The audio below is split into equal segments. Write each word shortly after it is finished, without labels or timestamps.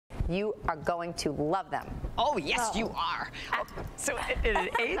You are going to love them. Oh, yes, you are. So it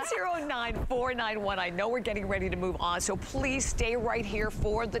is 809-491. I know we're getting ready to move on, so please stay right here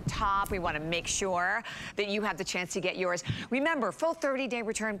for the top. We want to make sure that you have the chance to get yours. Remember, full 30-day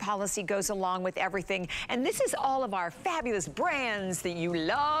return policy goes along with everything, and this is all of our fabulous brands that you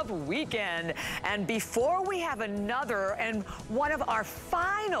love weekend. And before we have another and one of our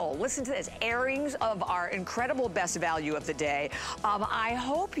final, listen to this, airings of our incredible best value of the day, I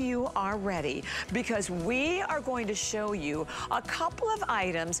hope you are ready, because we are going to show you a couple of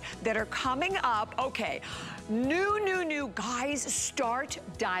items that are coming up. Okay, new. Guys, start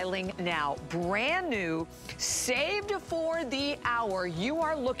dialing now. Brand new, saved for the hour. You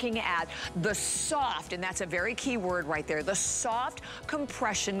are looking at the soft, and that's a very key word right there, the soft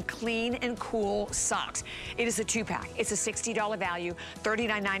compression clean and cool socks. It is a 2-pack. It's a $60 value,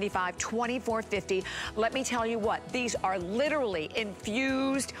 $39.95, $24.50. Let me tell you what, these are literally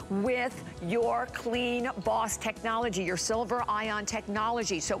infused with your CleanBoss technology, your silver ion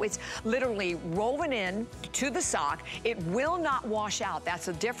technology. So it's literally woven in to the sock. It will not wash out. That's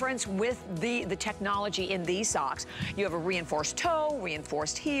the difference with the technology in these socks. You have a reinforced toe,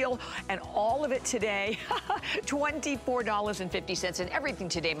 reinforced heel, and all of it today, $24.50. And everything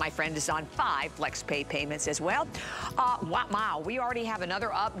today, my friend, is on 5 flex pay payments as well. Wow, we already have another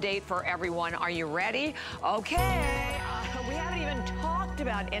update for everyone. Are you ready? Okay. We haven't even talked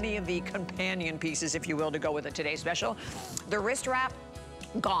about any of the companion pieces, if you will, to go with it today's special. The wrist wrap,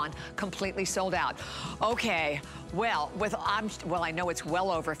 gone, completely sold out. Okay, well, I know it's well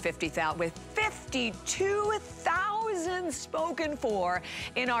over 50,000, with 52,000 spoken for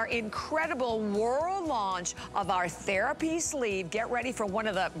in our incredible world launch of our therapy sleeve. Get ready for one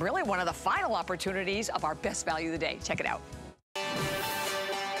of the final opportunities of our best value of the day. Check it out.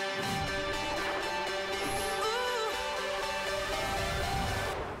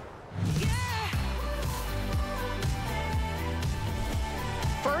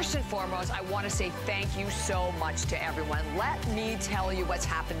 First and foremost, I want to say thank you so much to everyone. Let me tell you what's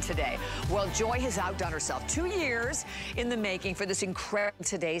happened today. Well, Joy has outdone herself. 2 years in the making for this incredible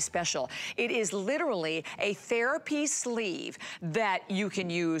Today special. It is literally a therapy sleeve that you can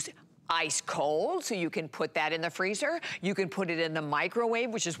use ice cold, so you can put that in the freezer. You can put it in the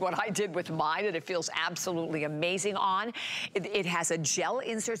microwave, which is what I did with mine, and it feels absolutely amazing on. It has a gel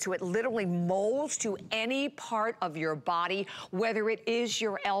insert, so it literally molds to any part of your body, whether it is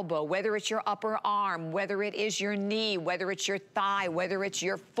your elbow, whether it's your upper arm, whether it is your knee, whether it's your thigh, whether it's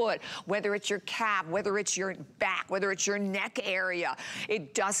your foot, whether it's your calf, whether it's your back, whether it's your neck area.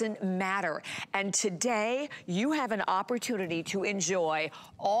 It doesn't matter. And today, you have an opportunity to enjoy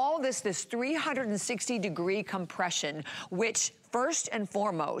all this 360-degree compression, which first and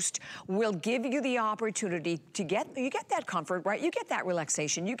foremost will give you the opportunity to you get that comfort, right? You get that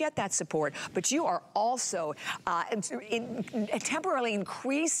relaxation, you get that support, but you are also temporarily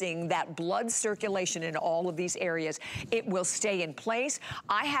increasing that blood circulation in all of these areas. It will stay in place.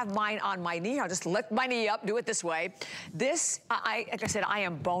 I have mine on my knee. I'll just lift my knee up, do it this way. This, like I said, I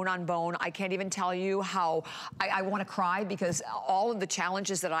am bone on bone. I can't even tell you how I want to cry, because all of the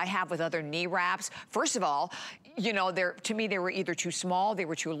challenges that I have with other knee wraps, first of all, you know, to me, they were either too small, they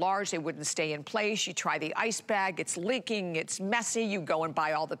were too large, they wouldn't stay in place. You try the ice bag, it's leaking, it's messy. You go and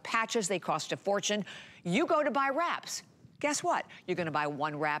buy all the patches, they cost a fortune. You go to buy wraps. Guess what? You're gonna buy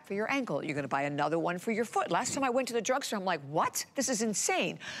one wrap for your ankle. You're gonna buy another one for your foot. Last time I went to the drugstore, I'm like, what? This is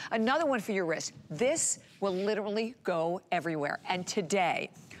insane. Another one for your wrist. This will literally go everywhere. And today,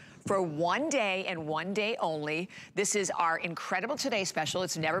 for 1 day and 1 day only, this is our incredible Today special.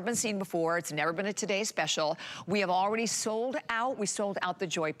 It's never been seen before. It's never been a Today special. We have already sold out. We sold out the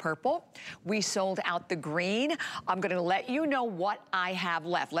Joy Purple. We sold out the green. I'm gonna let you know what I have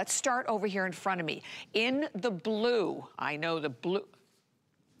left. Let's start over here in front of me. In the blue, I know the blue,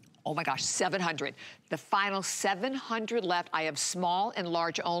 oh my gosh, 700. The final 700 left. I have small and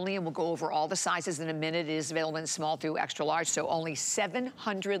large only, and we'll go over all the sizes in a minute. It is available in small through extra large, so only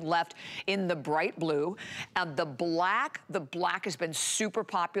 700 left in the bright blue. The black has been super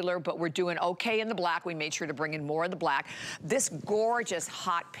popular, but we're doing okay in the black. We made sure to bring in more of the black. This gorgeous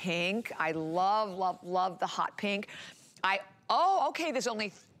hot pink. I love, love, love the hot pink. Oh, okay, there's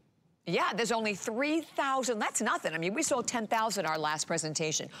only 3,000. That's nothing. I mean, we sold 10,000 our last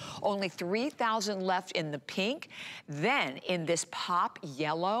presentation. Only 3,000 left in the pink. Then in this pop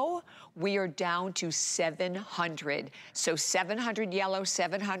yellow, we are down to 700. So 700 yellow,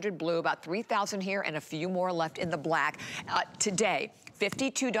 700 blue, about 3,000 here and a few more left in the black. Today,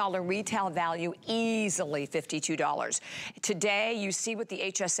 $52 retail value, easily $52. Today, you see what the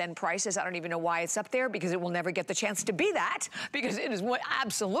HSN price is. I don't even know why it's up there, because it will never get the chance to be that, because it is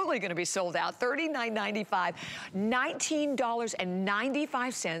absolutely gonna be sold out. $39.95,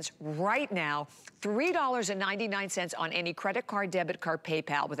 $19.95 right now. $3.99 on any credit card, debit card,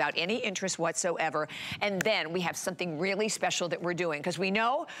 PayPal, without any interest whatsoever. And then we have something really special that we're doing, because we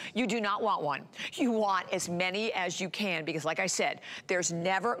know you do not want one. You want as many as you can, because like I said, there's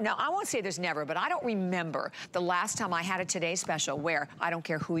never, now I won't say there's never, but I don't remember the last time I had a Today Special where I don't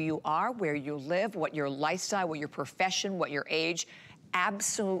care who you are, where you live, what your lifestyle, what your profession, what your age,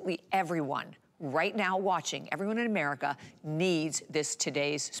 absolutely everyone right now watching, everyone in America needs this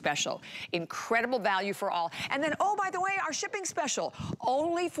Today's Special. Incredible value for all. And then, oh, by the way, our shipping special,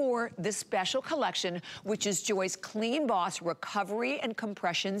 only for this special collection, which is Joy's CleanBoss Recovery and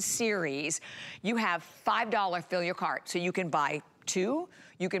Compression Series. You have $5 fill your cart, so you can buy 2,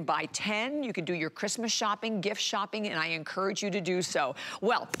 you can buy 10, you can do your Christmas shopping, gift shopping, and I encourage you to do so.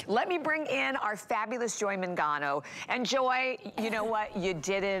 Well, let me bring in our fabulous Joy Mangano. And Joy, you know what? You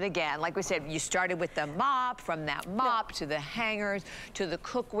did it again. Like we said, you started with the mop, from that mop to the hangers, to the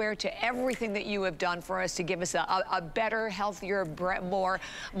cookware, to everything that you have done for us to give us a better, healthier,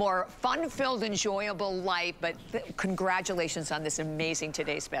 more fun-filled, enjoyable life. But congratulations on this amazing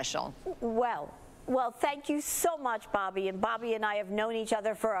Today Special. Well, thank you so much, Bobby. And Bobby and I have known each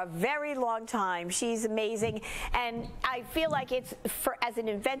other for a very long time. She's amazing. And I feel like it's as an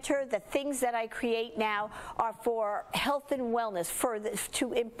inventor, the things that I create now are for health and wellness,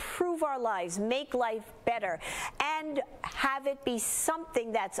 to improve our lives, make life better, and have it be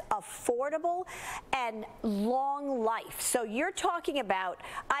something that's affordable and long life. So you're talking about,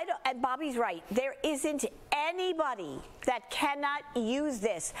 and Bobby's right, there isn't anybody that cannot use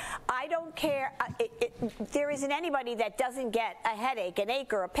this. I don't care. There isn't anybody that doesn't get a headache, an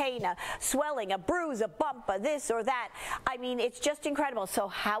ache, or a pain, a swelling, a bruise, a bump, a this or that. I mean, it's just incredible. So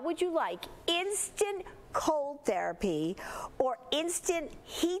how would you like instant cold therapy or instant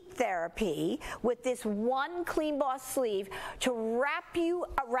heat therapy with this one CleanBoss sleeve to wrap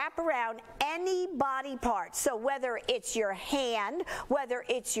around any body part? So whether it's your hand, whether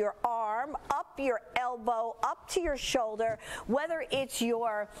it's your arm, up your elbow, up to your shoulder, whether it's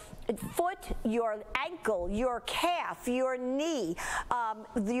your foot, your ankle, your calf, your knee,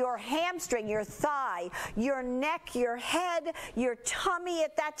 your hamstring, your thigh, your neck, your head, your tummy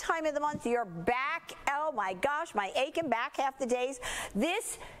at that time of the month, your back. Oh my gosh, my aching back half the days.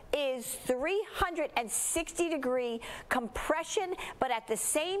 This is 360-degree compression, but at the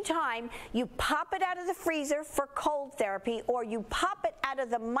same time, you pop it out of the freezer for cold therapy, or you pop it out of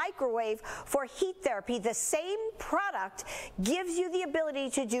the microwave for heat therapy. The same product gives you the ability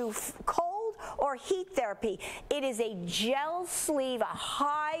to do cold or heat therapy. It is a gel sleeve, a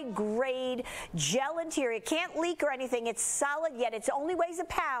high-grade gel interior. It can't leak or anything. It's solid, yet it only weighs a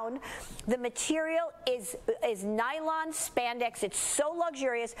pound. The material is nylon spandex. It's so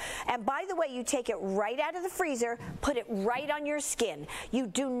luxurious. And by the way, you take it right out of the freezer, put it right on your skin. You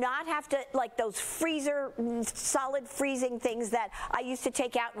do not have to, like those freezer, solid freezing things that I used to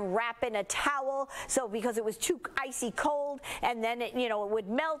take out and wrap in a towel, so because it was too icy cold, and then it, it would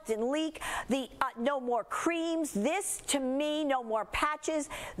melt and leak. No more creams. This, to me, no more patches.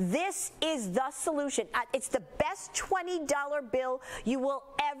 This is the solution. It's the best $20 bill you will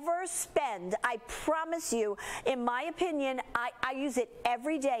ever spend. I promise you, in my opinion, I use it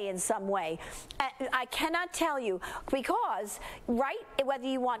every day in some way. I cannot tell you, because, right, whether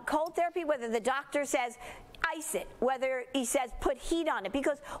you want cold therapy, whether the doctor says, ice it, whether he says put heat on it,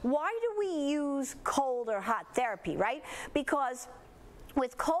 because why do we use cold or hot therapy, right? Because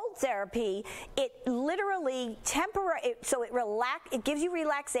with cold therapy, it literally it gives you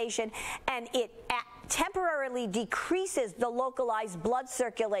relaxation, and it temporarily decreases the localized blood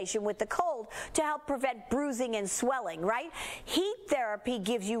circulation with the cold to help prevent bruising and swelling, right? Heat therapy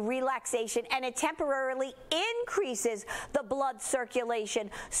gives you relaxation, and it temporarily increases the blood circulation.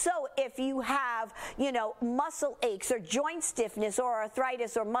 So if you have, muscle aches or joint stiffness or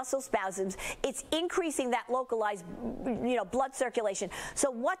arthritis or muscle spasms, it's increasing that localized, blood circulation. So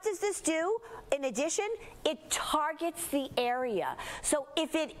what does this do? In addition, it targets the area. So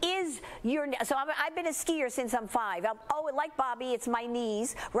if it is I've been a skier since I'm 5. Like Bobby, it's my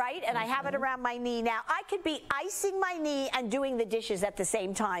knees, right? And I have it around my knee now. I could be icing my knee and doing the dishes at the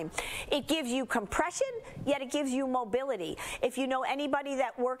same time. It gives you compression, yet it gives you mobility. If you know anybody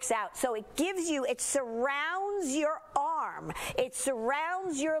that works out, out. So it gives you, it surrounds your arm, it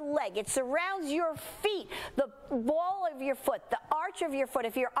surrounds your leg, it surrounds your feet, the ball of your foot, the arch of your foot.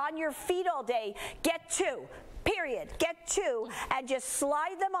 If you're on your feet all day, get two. Period. Get two and just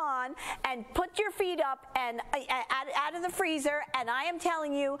slide them on and put your feet up and out of the freezer, and I am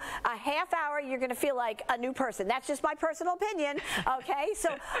telling you, a half hour you're going to feel like a new person. That's just my personal opinion, okay? So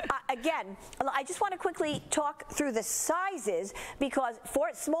again, I just want to quickly talk through the sizes, because for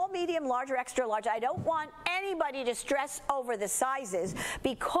small, medium, large, or extra large, I don't want anybody to stress over the sizes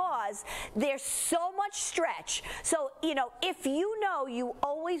because there's so much stretch. So, you know, if you know you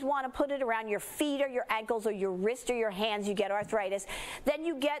always want to put it around your feet or your ankles or your wrist or your hands, you get arthritis, then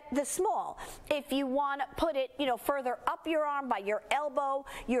you get the small. If you want to put it, you know, further up your arm by your elbow,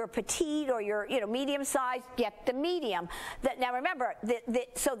 you're petite or you're, you know, medium size, get the medium. Now remember,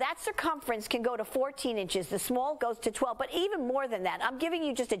 so that circumference can go to 14 inches. The small goes to 12, but even more than that. I'm giving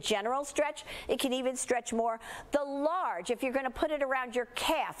you just a general stretch. It can even stretch more. The large, if you're going to put it around your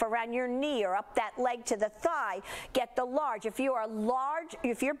calf, around your knee, or up that leg to the thigh, get the large. If you are large,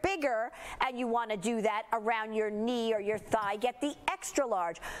 if you're bigger and you want to do that around your knee or your thigh, get the extra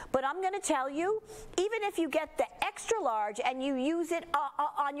large. But I'm going to tell you, even if you get the extra large and you use it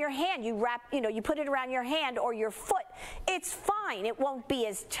on your hand, you wrap, you know, you put it around your hand or your foot, it's fine. It won't be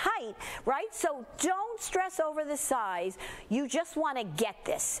as tight, right? So don't stress over the size. You just want to get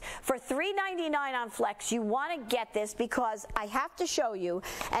this. For $3.99 on Flex, you want to get this because I have to show you,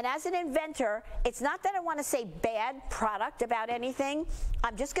 and as an inventor, it's not that I want to say bad product about anything.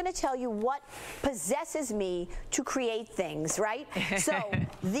 I'm just going to tell you what possesses me to create things, right? So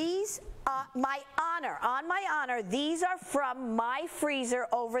these, on my honor, these are from my freezer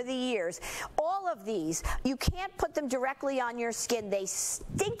over the years. All of these, you can't put them directly on your skin. They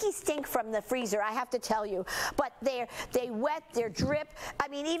stink from the freezer, I have to tell you. But they wet, they're drip. I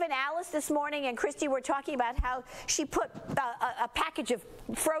mean, even Alice this morning and Christy were talking about how she put a package of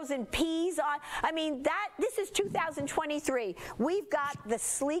frozen peas on. I mean, this is 2023. We've got the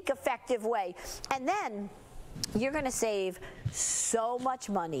sleek, effective way. And then you're going to save so much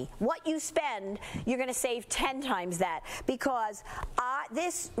money. What you spend, you're going to save 10 times that, because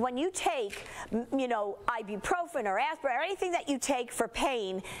when you take, you know, ibuprofen or aspirin or anything that you take for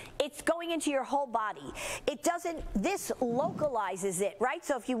pain, it's going into your whole body. It doesn't, this localizes it, right?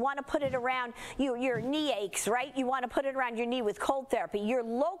 So if you want to put it around your knee aches, right? You want to put it around your knee with cold therapy. You're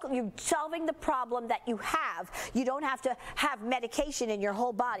solving the problem that you have. You don't have to have medication in your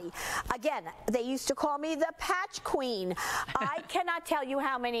whole body. Again, they used to call me the patch queen. I cannot tell you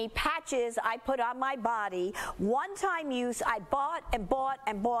how many patches I put on my body. One-time use, I bought and bought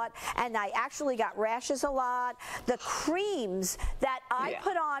and bought, and I actually got rashes a lot. The creams that I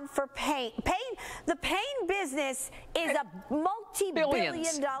put on for pain, the pain business is a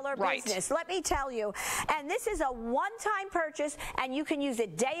multi-billion-dollar business, let me tell you. And this is a one-time purchase, and you can use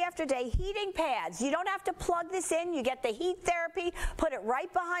it day after day. Heating pads, you don't have to plug this in. You get the heat therapy, put it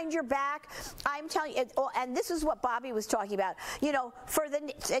right behind your back. I'm telling you, and this is what Bobby was talking about. You know,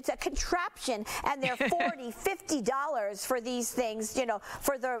 it's a contraption, and they're $40, $50 for these things. You know,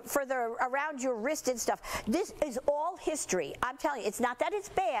 for the around your wrist and stuff. This is all history. I'm telling you, it's not that it's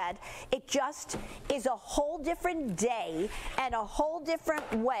bad. It just is a whole different day and a whole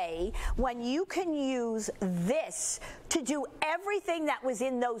different way when you can use this to do everything that was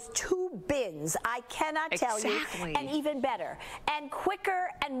in those two bins. I cannot tell you. And even better and quicker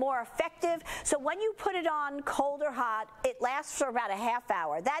and more effective. So when you put it on cold or hot, it lasts for about a half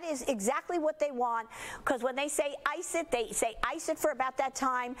hour. That is exactly what they want, because when they say ice it, they say ice it for about that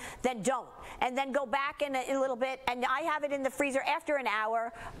time, then don't. And then go back in a little bit, and I have it in the freezer after an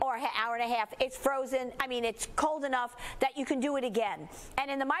hour or an hour and a half. It's frozen. I mean, it's cold enough that you can do it again. And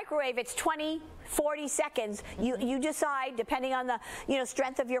in the microwave, it's 20, 40 seconds. You decide, depending on the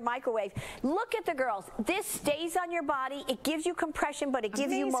strength of your microwave. Look at the girls. This stays on your body. It gives you compression, but it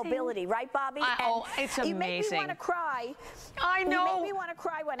gives you mobility, right, Bobby? It's amazing. You make me want to cry. I know. You make me want to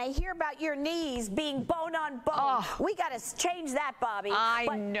cry when I hear about your knees being bone on bone. Oh. We got to change that, Bobby. I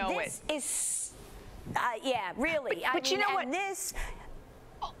know this is, yeah, really. But you know what? This.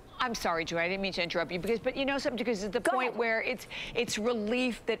 I'm sorry, Joy, I didn't mean to interrupt you, but you know something, because it's the point where it's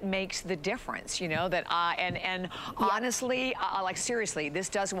relief that makes the difference, you know, that and honestly, like seriously, this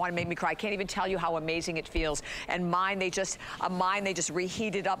doesn't want to make me cry. I can't even tell you how amazing it feels. And mine they just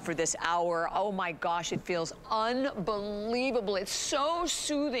reheated up for this hour. Oh my gosh, it feels unbelievable. It's so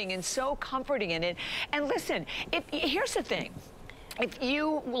soothing and so comforting in it. And listen, here's the thing. If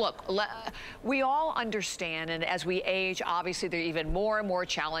you, look, we all understand, and as we age, obviously there are even more and more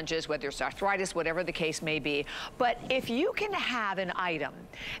challenges, whether it's arthritis, whatever the case may be. But if you can have an item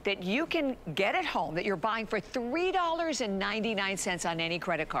that you can get at home that you're buying for $3.99 on any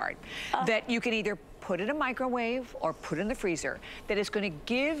credit card, that you can either put in a microwave or put in the freezer, that is going to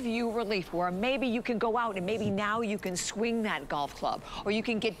give you relief, where maybe you can go out and maybe now you can swing that golf club, or you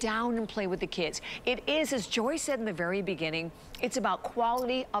can get down and play with the kids. It is, as Joy said in the very beginning, it's about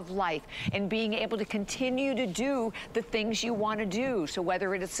quality of life and being able to continue to do the things you want to do. So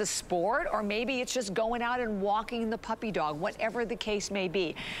whether it's a sport or maybe it's just going out and walking the puppy dog, whatever the case may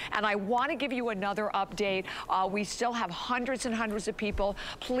be. And I want to give you another update. We still have hundreds and hundreds of people.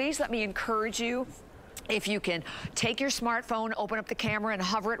 Please let me encourage you. If you can take your smartphone, open up the camera and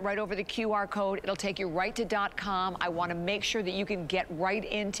hover it right over the QR code, it'll take you right to .com. I want to make sure that you can get right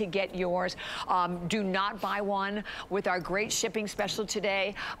in to get yours. Do not buy one with our great shipping special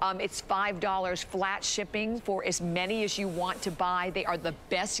today. It's $5 flat shipping for as many as you want to buy. They are the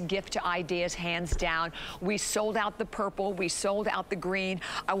best gift ideas, hands down. We sold out the purple. We sold out the green.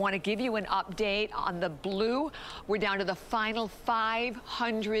 I want to give you an update on the blue. We're down to the final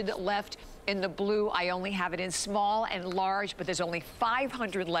 500 left. In the blue, I only have it in small and large, but there's only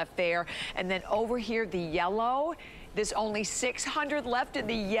 500 left there. And then over here, the yellow, there's only 600 left in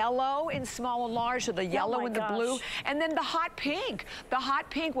the yellow in small and large, so the yellow and the blue. And then the hot pink. The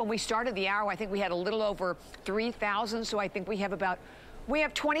hot pink, when we started the hour, I think we had a little over 3,000, so I think we have about... We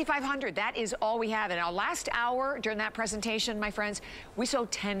have 2,500. That is all we have. In our last hour during that presentation, my friends, we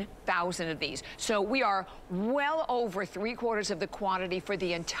sold 10,000 of these. So we are well over 3/4 of the quantity for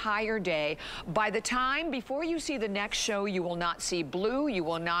the entire day. By the time, before you see the next show, you will not see blue. You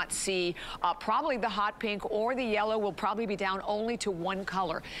will not see probably the hot pink, or the yellow will probably be down only to one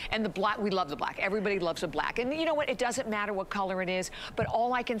color. And the black, we love the black. Everybody loves the black. And you know what? It doesn't matter what color it is. But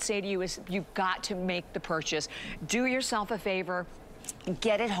all I can say to you is you've got to make the purchase. Do yourself a favor.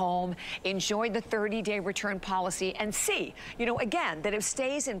 Get it home, enjoy the 30-day return policy, and see, you know, again, that it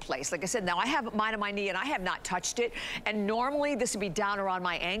stays in place. Like I said, now I have mine on my knee and I have not touched it. And normally this would be down around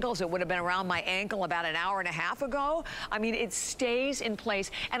my ankles. It would have been around my ankle about an hour and a half ago. I mean, it stays in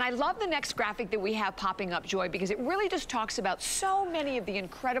place. And I love the next graphic that we have popping up, Joy, because it really just talks about so many of the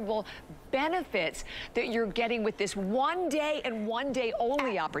incredible benefits that you're getting with this one day and one day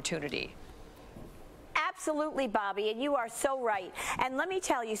only opportunity. Absolutely, Bobby, and you are so right. And let me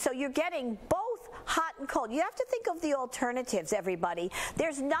tell you, so you're getting both hot and cold. You have to think of the alternatives, everybody.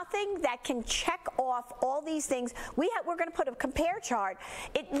 There's nothing that can check off all these things. We're going to put a compare chart.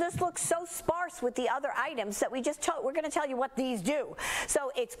 It just looks so sparse with the other items that we're going to tell you what these do.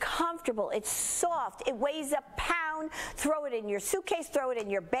 So it's comfortable, it's soft, it weighs a pound. Throw it in your suitcase, throw it in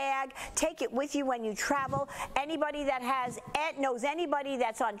your bag, take it with you when you travel. Anybody that knows anybody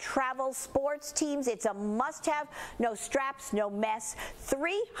that's on travel sports teams, it's a must-have. No straps, no mess.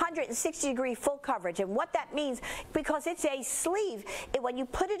 360-degree full coverage. And what that means, because it's a sleeve, when you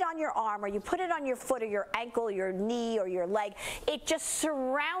put it on your arm or you put it on your foot or your ankle, your knee or your leg, it just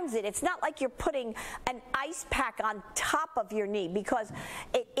surrounds it. It's not like you're putting an ice pack on top of your knee, because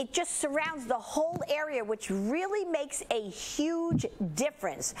it just surrounds the whole area, which really makes a huge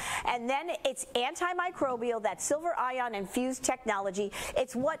difference. And then it's antimicrobial, that silver ion infused technology.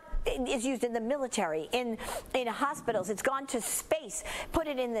 It's what is used in the military, in hospitals. It's gone to space. Put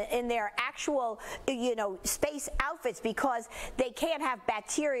it in their actual, you know, space outfits, because they can't have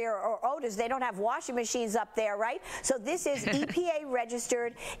bacteria or odors. They don't have washing machines up there, right? So this is EPA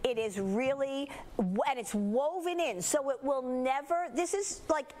registered. It is really, and it's woven in, so it will never, this is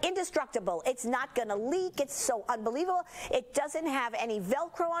like indestructible. It's not going to leak. It's so unbelievable. It doesn't have any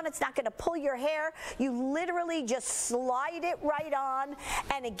Velcro on. It's not going to pull your hair. You literally just slide it right on.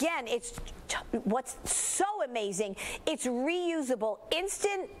 And again, it's what's so amazing, it's reusable.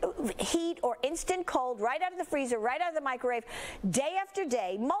 Instant heat or instant cold, right out of the freezer, right out of the microwave, day after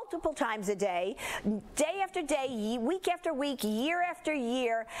day, multiple times a day, day after day, week after week, year after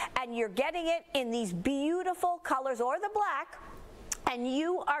year, and you're getting it in these beautiful colors, or the black. And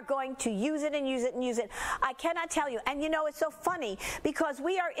you are going to use it and use it and use it. I cannot tell you. And you know, it's so funny, because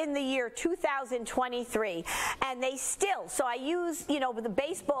we are in the year 2023, and they still, so I use, you know, the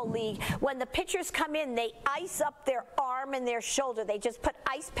baseball league, when the pitchers come in, they ice up their arm and their shoulder. They just put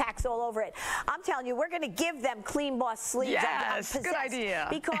ice packs all over it. I'm telling you, we're going to give them CleanBoss sleeves. Yes, good idea.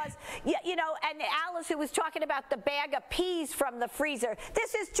 Because, you know, and Alice, who was talking about the bag of peas from the freezer,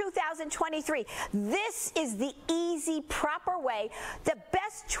 this is 2023. This is the easy, proper way. The best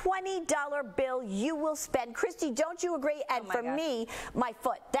best $20 bill you will spend. Christy, don't you agree? And for me, my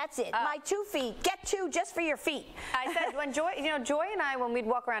foot. That's it. My 2 feet. Get 2 just for your feet. I said when Joy, Joy and I, when we'd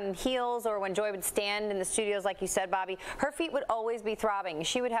walk around in heels or when Joy would stand in the studios, like you said, Bobby, her feet would always be throbbing.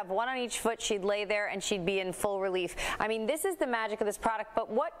 She would have one on each foot. She'd lay there and she'd be in full relief. I mean, this is the magic of this product. But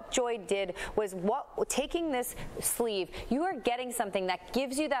what Joy did was taking this sleeve, you are getting something that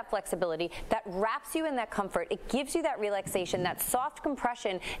gives you that flexibility, that wraps you in that comfort. It gives you that relaxation. That soft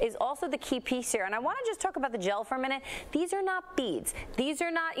compression is also the key piece here. And I want to just talk about the gel for a minute. These are not beads. These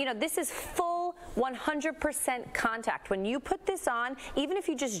are not, this is full 100% contact. When you put this on, even if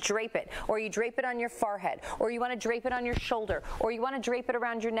you just drape it, or you drape it on your forehead, or you want to drape it on your shoulder, or you want to drape it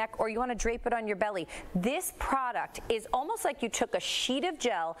around your neck, or you want to drape it on your belly, this product is almost like you took a sheet of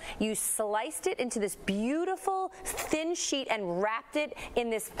gel, you sliced it into this beautiful thin sheet and wrapped it in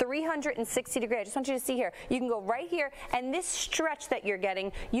this 360 degree. I just want you to see here. You can go right here, and this stretch that you're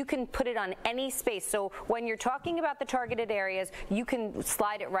getting, you can put it on any space. So when you're talking about the targeted areas, you can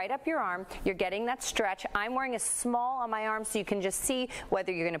slide it right up your arm. You're getting that stretch. I'm wearing a small on my arm, so you can just see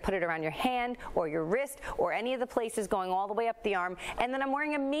whether you're going to put it around your hand or your wrist or any of the places going all the way up the arm. And then I'm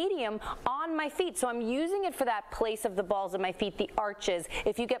wearing a medium on my feet, so I'm using it for that place of the balls of my feet, the arches.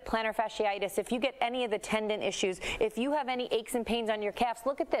 If you get plantar fasciitis, if you get any of the tendon issues, if you have any aches and pains on your calves,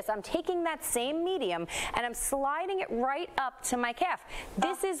 look at this. I'm taking that same medium and I'm sliding it right up to my calf.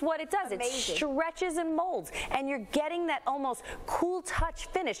 This is what it does. Amazing. It stretches and molds, and you're getting that almost cool touch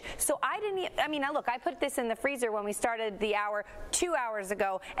finish. So look, I put this in the freezer when we started the hour 2 hours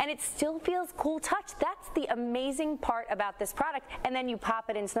ago, and it still feels cool touch. That's the amazing part about this product. And then you pop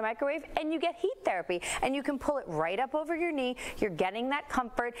it into the microwave and you get heat therapy, and you can pull it right up over your knee. You're getting that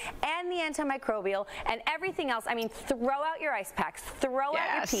comfort and the antimicrobial and everything else. I mean, throw out your ice packs, throw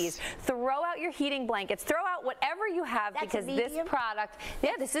out your teas, throw out your heating blankets, throw out whatever you have. That's because this product,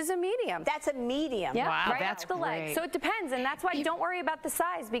 this is a medium. That's a medium. Yeah, wow, right that's up the great. leg. So it depends, and that's why don't worry about the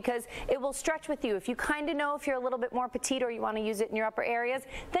size, because it will stretch with you. If you kind of know if you're a little bit more petite or you want to use it in your upper areas,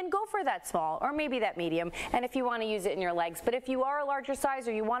 then go for that small or maybe that medium, and if you want to use it in your legs. But if you are a larger size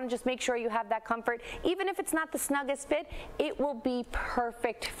or you want to just make sure you have that comfort, even if it's not the snuggest fit, it will be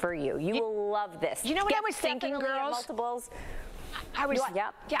perfect for you. You will love this. You know what I was thinking, girls? Multiples. I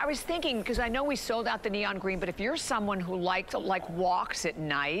was thinking, because I know we sold out the neon green, but if you're someone who walks at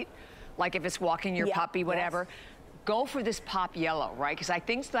night, like if it's walking your puppy, whatever, go for this pop yellow, right? Because I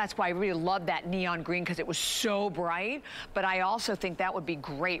think that's why I really love that neon green, because it was so bright. But I also think that would be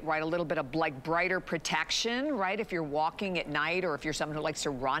great, right? A little bit of like brighter protection, right? If you're walking at night, or if you're someone who likes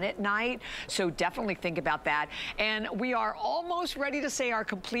to run at night. So definitely think about that. And we are almost ready to say our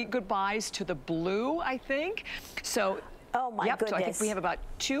complete goodbyes to the blue, I think. So oh my goodness. So I think we have about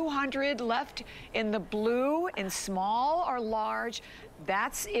 200 left in the blue, in small or large.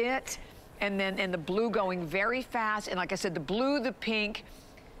 That's it. And then in the blue going very fast. And like I said, the blue, the pink,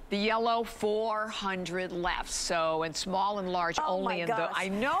 the yellow, 400 left. So in small and large only in the, I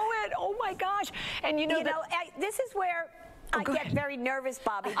know it. Oh my gosh. And you know, this is where I get very nervous,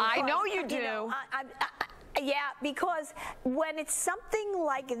 Bobby. Because, I know you do. Yeah, because when it's something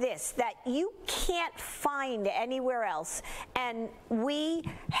like this that you can't find anywhere else, and we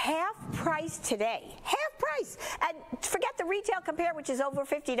half price today, half price, and forget the retail compare, which is over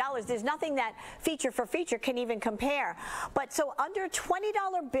 $50. There's nothing that feature for feature can even compare. But so under a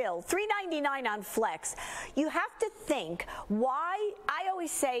 $20 bill, $3.99 on Flex, you have to think why. I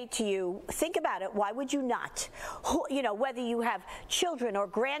always say to you, think about it. Why would you not? Whether you have children or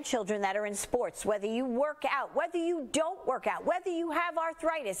grandchildren that are in sports, whether you work out, whether you don't work out, whether you have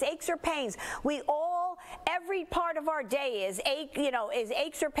arthritis, aches or pains, every part of our day is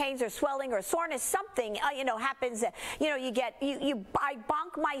aches or pains or swelling or soreness. Something happens. I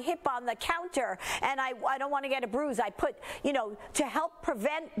bonk my hip on the counter and I don't want to get a bruise. I put to help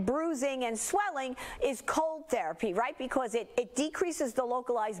prevent bruising and swelling is cold therapy, right? Because it decreases the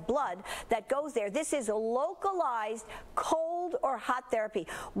localized blood that goes there. This is a localized cold or hot therapy.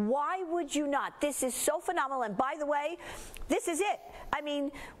 Why would you not? This is so phenomenal. And by the way, this is it. I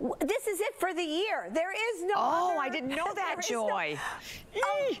mean, this is it for the year. There is no other. I didn't know that, Joy.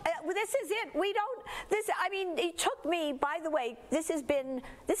 This is it. It took me, by the way, this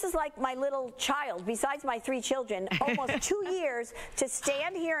is like my little child, besides my 3 children, almost 2 years to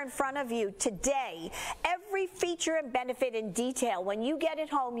stand here in front of you today. Every feature and benefit in detail. When you get it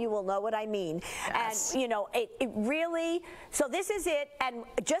home, you will know what I mean. Yes. And, it really, so this is it. And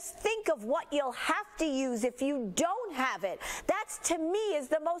just think of what you'll have to use if you don't have it. That's, to me, is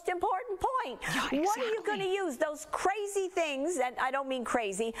the most important point. Yeah, exactly. What are you going to use? Those crazy things, and I don't mean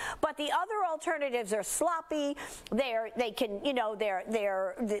crazy, but the other alternative alternatives are sloppy. They can, you know,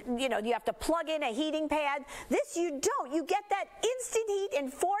 you know, you have to plug in a heating pad. This you don't. You get that instant heat in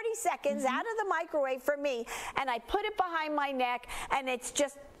 40 seconds out of the microwave for me, and I put it behind my neck, and it's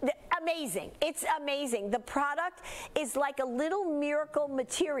just amazing. It's amazing. The product is like a little miracle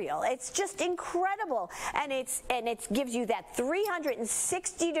material. It's just incredible, and it gives you that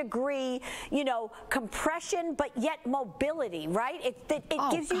 360-degree, you know, compression, but yet mobility, right? It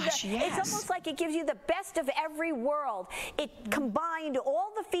gives you it's almost like it gives you the best of every world. It combined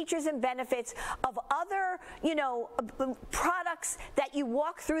all the features and benefits of other, you know, products that you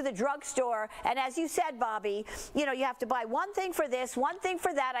walk through the drugstore, and as you said, Bobby, you know, you have to buy one thing for this, one thing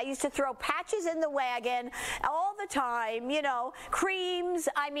for that. I used to throw patches in the wagon all the time, you know, creams.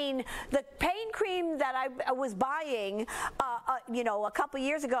 I mean, the pain cream that I was buying, you know, a couple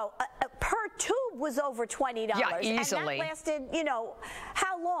years ago, per tube was over $20. Yeah, easily. And that lasted, you know,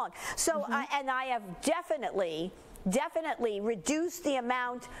 how long? So, and I have definitely reduced the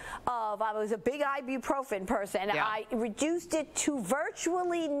amount of, I was a big ibuprofen person. Yeah. I reduced it to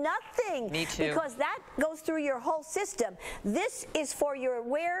virtually nothing. Me too. Because that goes through your whole system. This is for your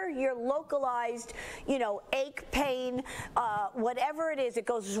localized, you know, ache, pain, whatever it is, it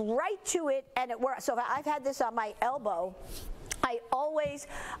goes right to it and it works. So I've had this on my elbow. I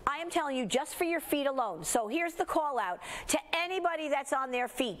am telling you, just for your feet alone. So here's the call out to anybody that's on their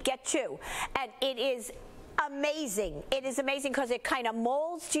feet. Get two. And it is amazing. It is amazing because it kind of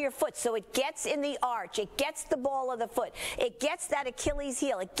molds to your foot, so it gets in the arch, it gets the ball of the foot, it gets that Achilles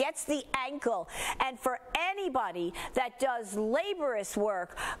heel, it gets the ankle. And for anybody that does laborious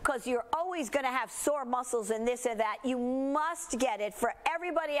work, because you're always going to have sore muscles and this and that, you must get it. For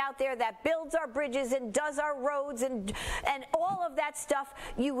everybody out there that builds our bridges and does our roads and all of that stuff,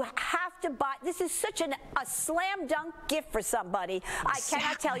 you have to buy. This is such a slam dunk gift for somebody. Exactly. I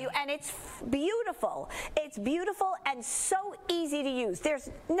cannot tell you, and it's beautiful. It's beautiful and so easy to use. There's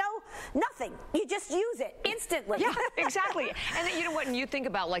nothing. You just use it instantly. Yeah, exactly. And then, you know what, and you think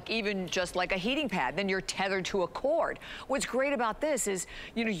about like even just like a heating pad, then you're tethered to a cord. What's great about this is,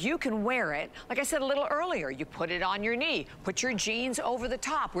 you know, you can wear it, like I said a little earlier, you put it on your knee, put your jeans over the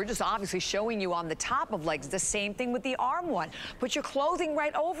top. We're just obviously showing you on the top of legs, the same thing with the arm one. Put your clothing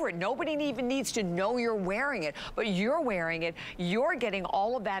right over it. Nobody even needs to know you're wearing it, but you're wearing it. You're getting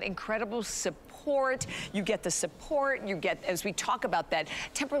all of that incredible support. You get the support, you get, as we talk about that,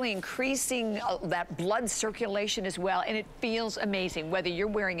 temporarily increasing that blood circulation as well, and it feels amazing, whether you're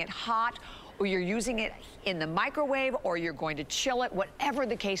wearing it hot or you're using it in the microwave or you're going to chill it, whatever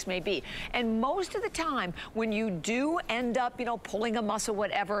the case may be. And most of the time, when you do end up, you know, pulling a muscle,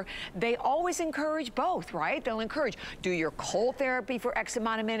 whatever, they always encourage both, right? They'll encourage, do your cold therapy for X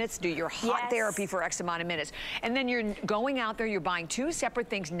amount of minutes, do your hot therapy for X amount of minutes. And then you're going out there, you're buying two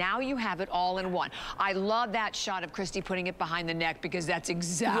separate things. Now you have it all in one. I love that shot of Christy putting it behind the neck because that's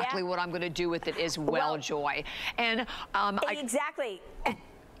exactly what I'm going to do with it as well, Joy. And exactly.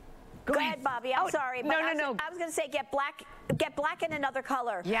 Go ahead, Bobby. I'm sorry. But No. I was going to say get black in another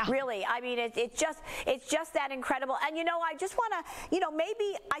color. Yeah. Really. I mean, it's just that incredible. And, you know, I just want to, you know,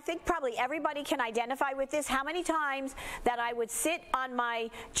 maybe I think probably everybody can identify with this. How many times that I would sit on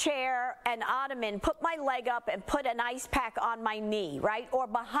my chair and ottoman, put my leg up and put an ice pack on my knee, right? Or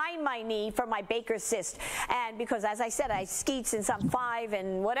behind my knee for my Baker's cyst. And because, as I said, I skied since I'm 5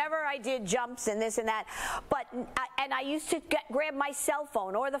 and whatever I did, jumps and this and that. But, and I used to grab my cell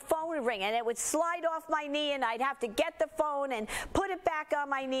phone or the phone ring, and it would slide off my knee, and I'd have to get the phone and put it back on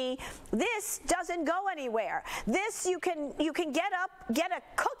my knee. This doesn't go anywhere. This you can get up, get a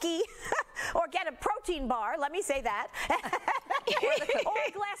cookie, or get a protein bar. Let me say that, or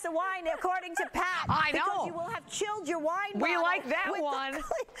a glass of wine, according to Pat. I know. Because you will have chilled your wine. We like that one.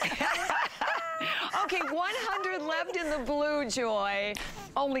 Okay, 100 left in the blue, Joy.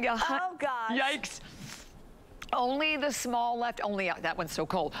 Only 100. Oh gosh. Yikes. Only the small left, only, that one's so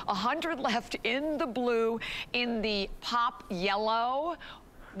cold. 100 left in the blue, in the pop yellow.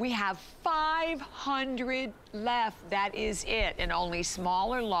 We have 500 left, that is it, and only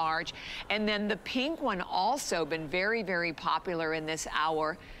small or large. And then the pink one also been very, very popular in this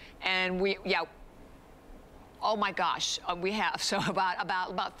hour. And oh my gosh, we have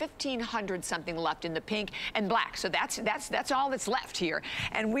about 1,500 something left in the pink and black. So that's all that's left here.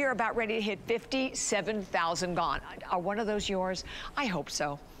 And we are about ready to hit 57,000 gone. Are one of those yours? I hope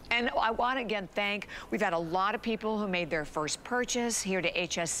so. And I want to again thank, we've had a lot of people who made their first purchase here to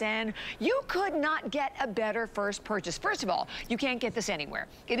HSN. You could not get a better first purchase. First of all, you can't get this anywhere.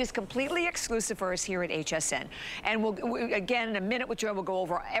 It is completely exclusive for us here at HSN. And again, in a minute with Joy, we'll go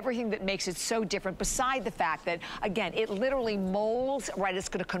over everything that makes it so different, beside the fact that, again, it literally molds, right? It's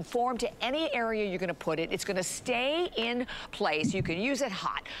going to conform to any area you're going to put it. It's going to stay in place. You can use it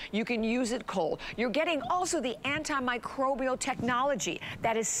hot. You can use it cold. You're getting also the antimicrobial technology.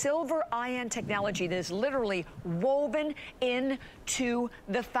 That is silver ion technology that is literally woven into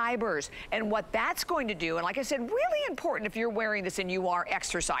the fibers. And what that's going to do, and like I said, really important if you're wearing this and you are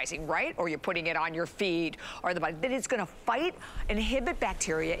exercising, right? Or you're putting it on your feet or the body, that it's going to fight, inhibit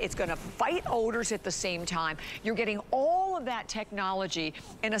bacteria. It's going to fight odors at the same time. You're getting all of that technology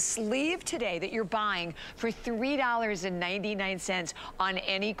in a sleeve today that you're buying for $3.99 on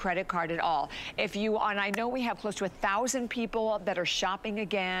any credit card at all. If you, and I know we have close to 1,000 people that are shopping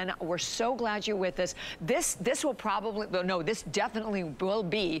again. We're so glad you're with us. This will probably, no, this definitely will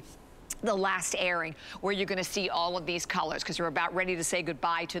be the last airing where you're going to see all of these colors, because we're about ready to say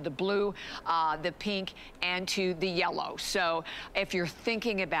goodbye to the blue, the pink, and to the yellow. So if you're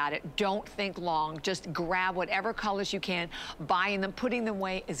thinking about it, don't think long. Just grab whatever colors you can, buying them, putting them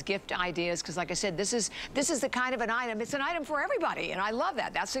away as gift ideas, because like I said, this is the kind of an item. It's an item for everybody, and I love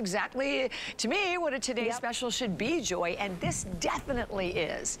that. That's exactly, to me, what a today's special should be, Joy, and this definitely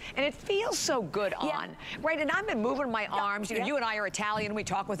is. And it feels so good on, right? And I've been moving my arms. You know, you and I are Italian, we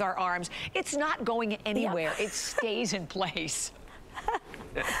talk with our arms. It's not going anywhere. It stays in place.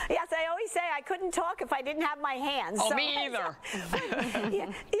 Yes, I always say I couldn't talk if I didn't have my hands. Oh, so, me either.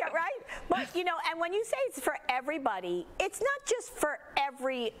 yeah, right? But, you know, and when you say it's for everybody, it's not just for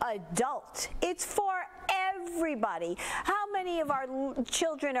every adult. It's for everybody. How many of our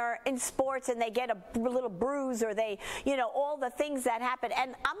children are in sports and they get a little bruise, or they, you know, all the things that happen.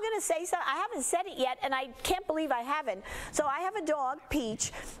 And I'm going to say something. I haven't said it yet, and I can't believe I haven't. So I have a dog,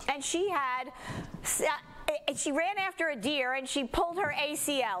 Peach, and she had... she ran after a deer and she pulled her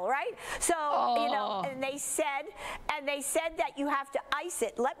ACL, right? So, you know, and they said that you have to ice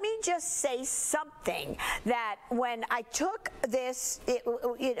it. Let me just say something, that when I took this,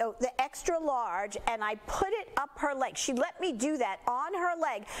 you know, the extra large, and I put it up her leg, she let me do that on her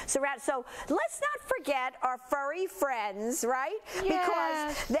leg. So let's not forget our furry friends, right? Yes.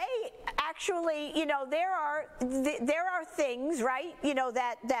 Because they actually, you know, there are things, right, you know,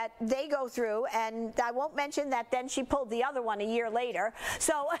 that they go through, and I won't mention that then she pulled the other one a year later.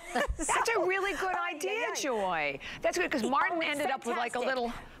 So that's a really good idea, Joy. That's good, because Martin ended up with like a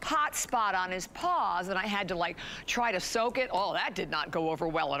little hot spot on his paws, and I had to like try to soak it. Oh, that did not go over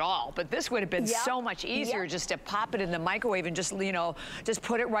well at all. But this would have been so much easier just to pop it in the microwave and just, you know, just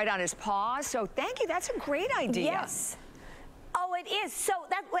put it right on his paws. So thank you. That's a great idea. Yes. Oh, it is. So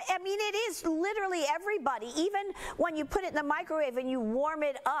that, I mean, it is literally everybody. Even when you put it in the microwave and you warm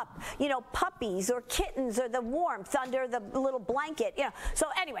it up, you know, puppies or kittens, or the warmth under the little blanket, you know. So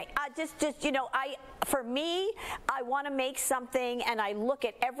anyway, just you know, for me, I want to make something, and I look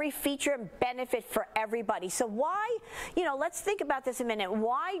at every feature and benefit for everybody. So why, you know, let's think about this a minute.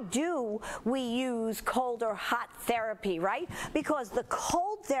 Why do we use cold or hot therapy, right? Because the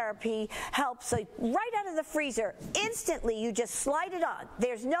cold therapy helps right out of the freezer. Instantly, you just slide it on.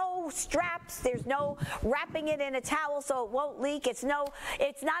 There's no straps. There's no wrapping it in a towel so it won't leak. It's not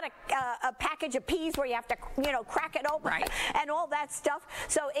a package of peas where you have to, you know, crack it open and all that stuff.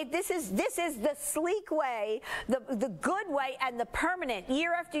 So this is the sleek way, the good way, and the permanent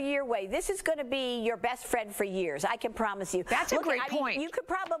year after year way. This is going to be your best friend for years. I can promise you. That's a great point. You could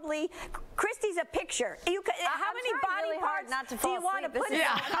probably, Christy's a picture. You could. How many body parts not to do you want to put in?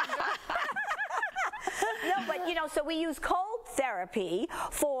 No, but you know, so we use cold therapy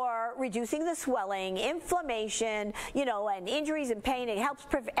for reducing the swelling, inflammation, you know, and injuries and pain. It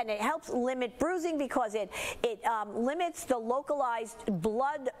helps limit bruising, because it limits the localized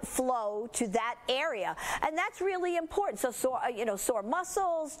blood flow to that area, and that's really important. So sore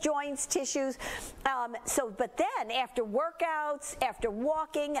muscles, joints, tissues. But then after workouts, after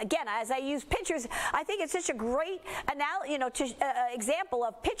walking, again, as I use pictures, I think it's such a great example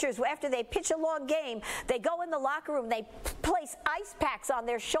of pitchers. After they pitch a long game, they go in the locker room, they place ice packs on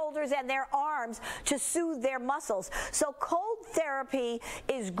their shoulders and their arms to soothe their muscles. So cold therapy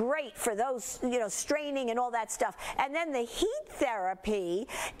is great for those, you know, straining and all that stuff. And then the heat therapy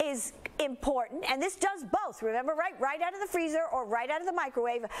is important, and this does both. Remember, right out of the freezer or right out of the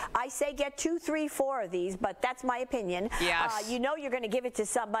microwave. I say get 2, 3, 4 of these, but that's my opinion. Yes. You know you're going to give it to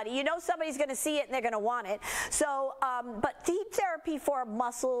somebody. You know somebody's going to see it and they're going to want it. So, but heat therapy for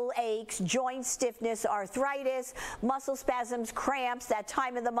muscle aches, joint stiffness, arthritis, muscle spasms, spasms, cramps, that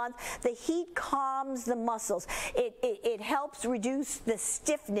time of the month. The heat calms the muscles. It helps reduce the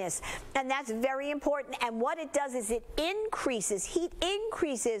stiffness, and that's very important. And what it does is it increases, heat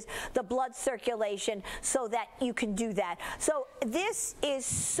increases the blood circulation so that you can do that. So this is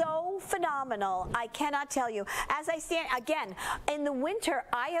so phenomenal. I cannot tell you. As I stand, again, in the winter,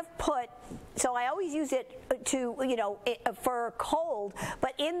 I have put, so I always use it to, you know, for cold,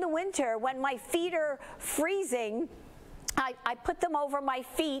 but in the winter, when my feet are freezing, I put them over my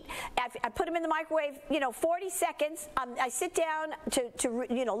feet. I put them in the microwave, you know, 40 seconds. I sit down to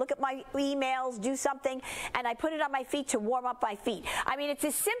you know, look at my emails, do something, and I put it on my feet to warm up my feet. I mean, it's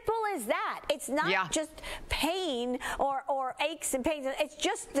as simple as that. It's not just pain or aches and pains. It's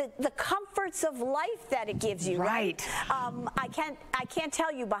just the comforts of life that it gives you. Right. I can't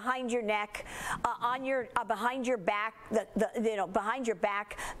tell you, behind your neck, on your behind your back, you know, behind your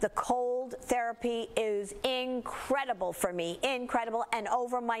back, the cold therapy is incredible for me, incredible, and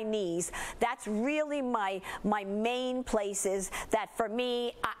over my knees. That's really my main places that for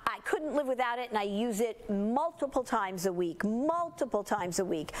me, I couldn't live without it, and I use it multiple times a week,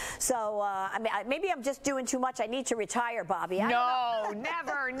 So I mean, maybe I'm just doing too much. I need to retire, Bobby. No,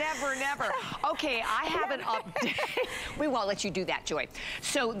 never, never, never. Okay, I have an update. We won't let you do that, Joy.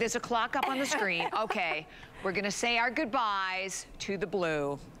 So there's a clock up on the screen. Okay, we're gonna say our goodbyes to the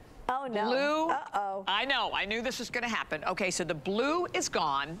blue. Oh, no. Blue. Uh-oh. I know. I knew this was going to happen. Okay, so the blue is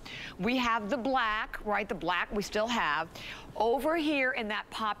gone. We have the black, right? The black we still have. Over here in that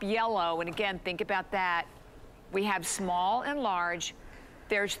pop yellow, and again, think about that. We have small and large.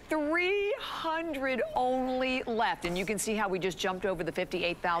 There's 300 only left, and you can see how we just jumped over the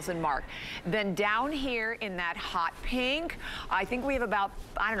 58,000 mark. Then down here in that hot pink, I think we have about,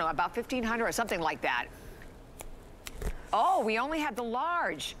 I don't know, about 1,500 or something like that. Oh, we only have the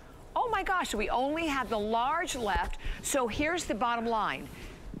large. Oh my gosh, we only have the large left. So here's the bottom line.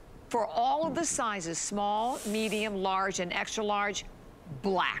 For all of the sizes, small, medium, large, and extra large,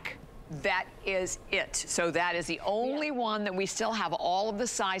 black. That is it. So that is the only one that we still have all of the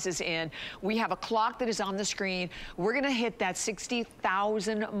sizes in. We have a clock that is on the screen. We're gonna hit that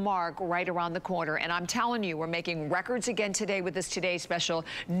 60,000 mark right around the corner. And I'm telling you, we're making records again today with this Today Special.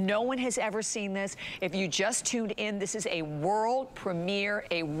 No one has ever seen this. If you just tuned in, this is a world premiere,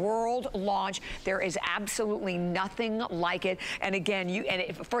 a world launch. There is absolutely nothing like it. And again,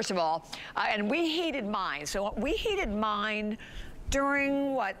 first of all, and we heated mine. So we heated mine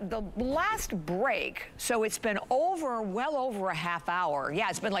during the last break. So it's been well over a half hour. Yeah,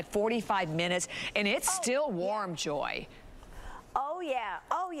 it's been like 45 minutes, and it's still warm, Joy. Oh yeah,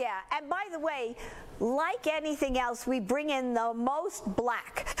 oh yeah. And by the way, like anything else, we bring in the most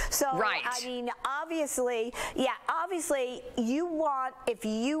black. So, I mean, obviously, obviously you want, if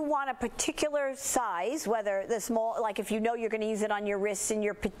you want a particular size, whether the small, like if you know you're going to use it on your wrists and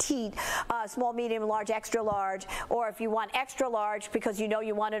your petite, small, medium, large, extra large, or if you want extra large because you know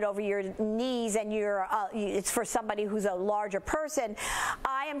you want it over your knees and it's for somebody who's a larger person,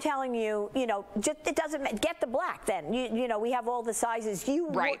 I am telling you, you know, just, it doesn't, get the black then. You know, we have all the sizes.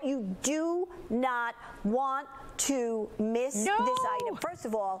 You do not want to miss this item. First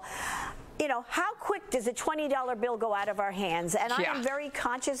of all, you know, how quick does a $20 bill go out of our hands? And I am very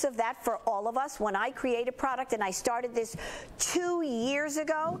conscious of that for all of us. When I create a product, and I started this 2 years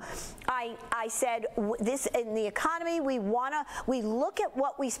ago, I said, this in the economy, we look at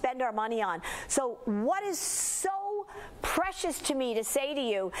what we spend our money on. So what is so precious to me to say to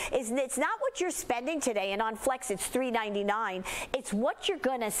you is it's not what you're spending today, and on Flex it's $3.99. It's what you're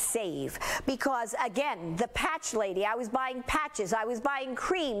gonna save. Because again, the patch lady, I was buying patches, I was buying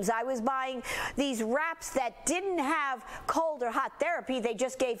creams, I was buying these wraps that didn't have cold or hot therapy, they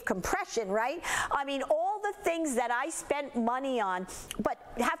just gave compression, right? I mean, all the things that I spent money on but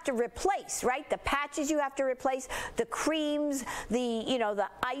have to replace, right? The patches you have to replace, the creams, the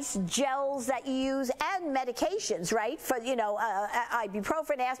ice gels that you use, and medications, right? For, you know,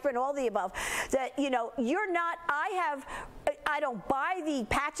 ibuprofen, aspirin, all the above. That, you know, I don't buy the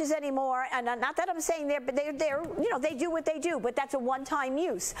patches anymore, and not that I'm saying but they're you know, they do what they do, but that's a one-time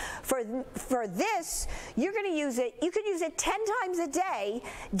use. For this, you're going to use it. You can use it 10 times a day,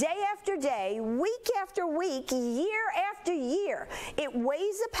 day after day, week after week, year after year. It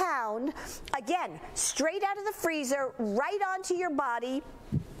weighs a pound. Again, straight out of the freezer, right onto your body.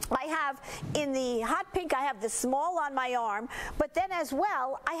 I have, in the hot pink, I have the small on my arm, but then as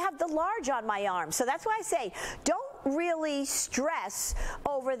well, I have the large on my arm. So that's why I say, don't really stress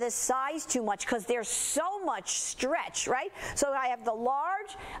over the size too much because there's so much stretch, right? So I have the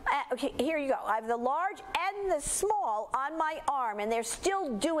large, okay, here you go. I have the large and the small on my arm, and they're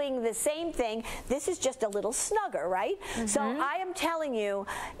still doing the same thing. This is just a little snugger, right? So I am telling you,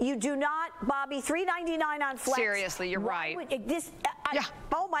 you do not, Bobby, $3.99 on Flex. Seriously, you're right.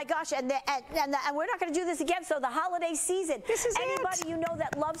 Oh my gosh, and we're not going to do this again. So the holiday season, this is anybody you know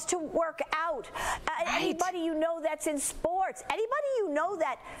that loves to work out, anybody you know that's in sports, anybody you know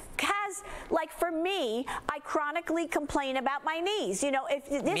that has, like for me, I chronically complain about my knees. You know, if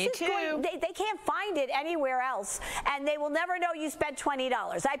this me is too. going, they can't find it anywhere else, and they will never know you spent $20.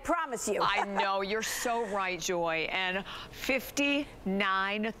 I promise you. I know, you're so right, Joy. And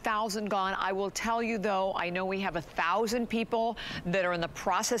 59,000 gone. I will tell you though, I know we have 1,000 people that are in the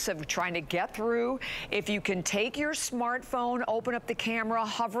process of trying to get through. If you can take your smartphone, open up the camera,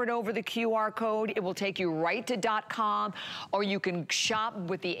 hover it over the QR code, it will take you right to .com, or you can shop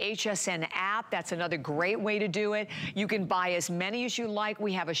with the HSN app. That's another great way to do it. You can buy as many as you like.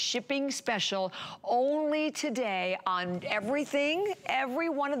 We have a shipping special only today on everything, every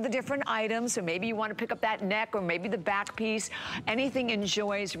one of the different items. So maybe you want to pick up that neck or maybe the back piece, anything in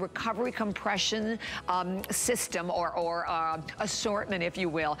Joy's recovery compression system or assortment, if you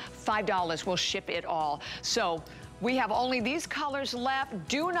will. $5 will ship it all. So we have only these colors left.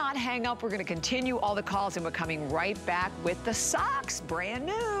 Do not hang up. We're going to continue all the calls, and we're coming right back with the socks. Brand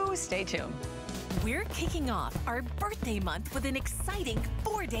new. Stay tuned. We're kicking off our birthday month with an exciting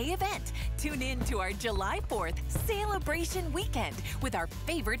 4-day event. Tune in to our July 4th celebration weekend with our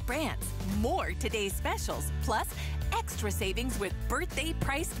favorite brands. More today's specials, plus extra savings with birthday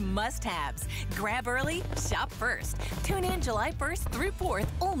priced must-haves. Grab early, shop first. Tune in July 1st through 4th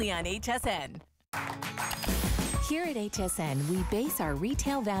only on HSN. Here at HSN, we base our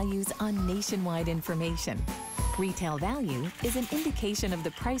retail values on nationwide information. Retail value is an indication of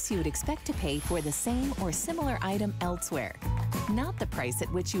the price you would expect to pay for the same or similar item elsewhere, not the price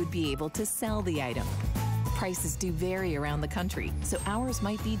at which you would be able to sell the item. Prices do vary around the country, so ours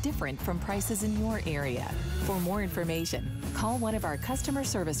might be different from prices in your area. For more information, call one of our customer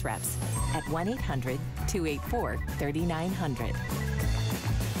service reps at 1-800-284-3900.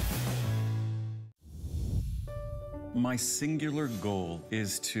 My singular goal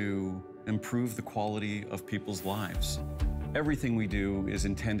is to improve the quality of people's lives. Everything we do is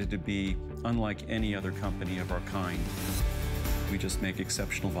intended to be unlike any other company of our kind. We just make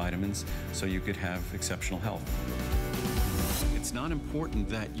exceptional vitamins so you could have exceptional health. It's not important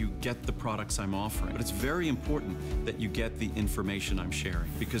that you get the products I'm offering, but it's very important that you get the information I'm sharing,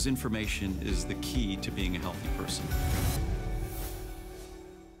 because information is the key to being a healthy person.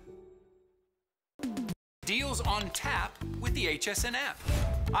 Deals on tap with the HSN app.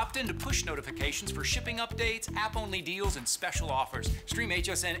 Opt into push notifications for shipping updates, app-only deals, and special offers. Stream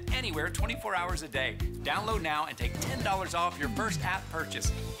HSN anywhere 24 hours a day. Download now and take $10 off your first app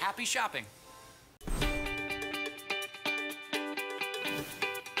purchase. Happy shopping.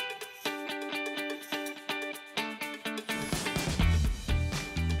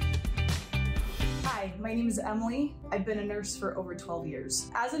 Hi, my name is Emily. I've been a nurse for over 12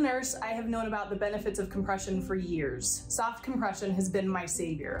 years. As a nurse, I have known about the benefits of compression for years. Soft compression has been my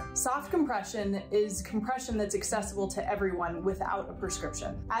savior. Soft compression is compression that's accessible to everyone without a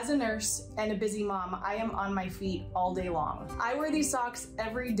prescription. As a nurse and a busy mom, I am on my feet all day long. I wear these socks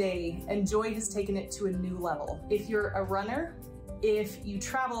every day, and Joy has taken it to a new level. If you're a runner, if you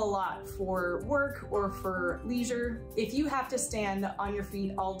travel a lot for work or for leisure, if you have to stand on your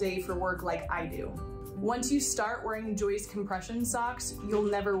feet all day for work like I do, once you start wearing Joy's compression socks, you'll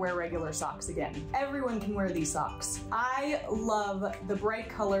never wear regular socks again. Everyone can wear these socks. I love the bright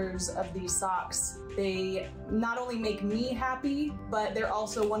colors of these socks. They not only make me happy, but they're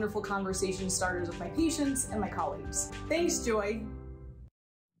also wonderful conversation starters with my patients and my colleagues. Thanks, Joy.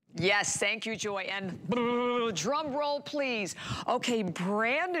 Yes, thank you, Joy. And drum roll, please. Okay,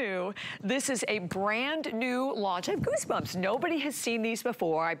 brand new. This is a brand new launch. I have goosebumps. Nobody has seen these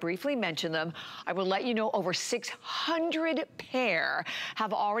before. I briefly mentioned them. I will let you know over 600 pair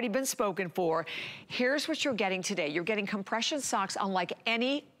have already been spoken for. Here's what you're getting today. You're getting compression socks unlike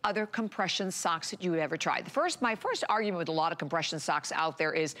any other compression socks that you would ever try. My first argument with a lot of compression socks out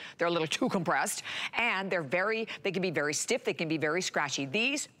there is they're a little too compressed, and they can be very stiff, they can be very scratchy.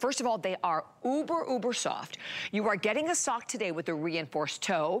 These, first of all, they are uber soft. You are getting a sock today with a reinforced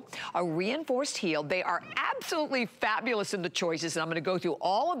toe, a reinforced heel. They are absolutely fabulous in the choices, and I'm gonna go through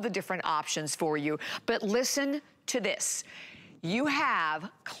all of the different options for you, but listen to this. You have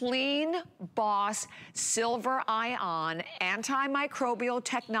CleanBoss Silver Ion antimicrobial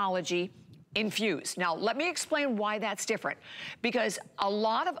technology infused. Now, let me explain why that's different. Because a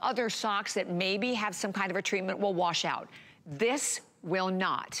lot of other socks that maybe have some kind of a treatment will wash out. This will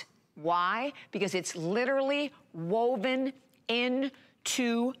not. Why? Because it's literally woven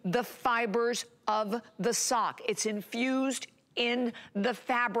into the fibers of the sock. It's infused in the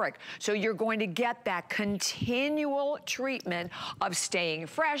fabric. So you're going to get that continual treatment of staying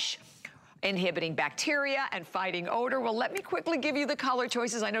fresh, inhibiting bacteria and fighting odor. Well, let me quickly give you the color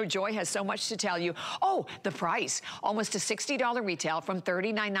choices. I know Joy has so much to tell you. Oh, the price, almost a $60 retail from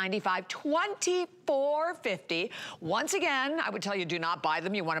 $39.95, $24.50. Once again, I would tell you, do not buy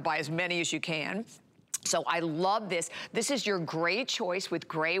them. You want to buy as many as you can. So I love this. This is your gray choice with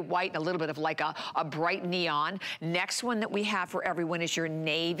gray, white, and a little bit of like a bright neon. Next one that we have for everyone is your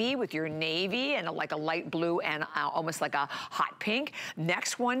navy with your navy and like a light blue and almost like a hot pink.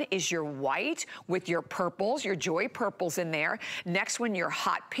 Next one is your white with your purples, your Joy purples in there. Next one, your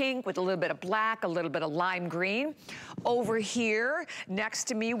hot pink with a little bit of black, a little bit of lime green. Over here, next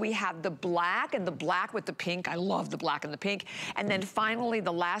to me, we have the black and the black with the pink. I love the black and the pink. And then finally,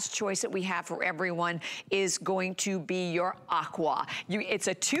 the last choice that we have for everyone is going to be your aqua. It's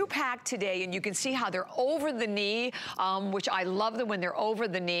a 2-pack today, and you can see how they're over the knee, which I love them when they're over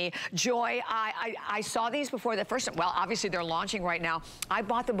the knee. Joy, I saw these before the first, well, obviously they're launching right now. I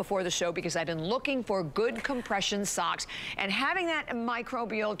bought them before the show because I've been looking for good compression socks, and having that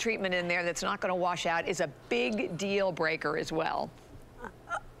microbial treatment in there that's not gonna wash out is a big deal breaker as well.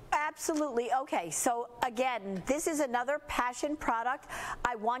 Absolutely. Okay, so again, this is another passion product.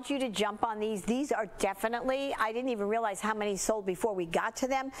 I want you to jump on these. These are definitely, I didn't even realize how many sold before we got to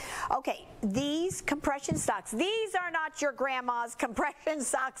them. Okay, these compression socks, these are not your grandma's compression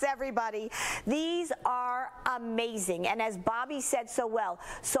socks, everybody. These are amazing. And as Bobby said so well,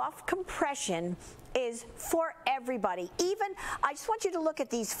 soft compression is for everybody. Even, I just want you to look at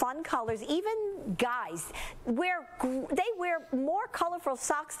these fun colors. Even guys they wear more colorful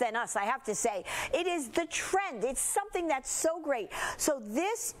socks than us, I have to say. It is the trend. It's something that's so great. So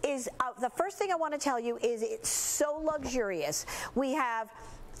this is, the first thing I want to tell you is it's so luxurious. We have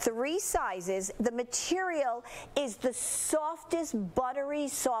 3 sizes. The material is the softest, buttery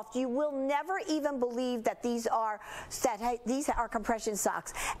soft. You will never even believe that these are compression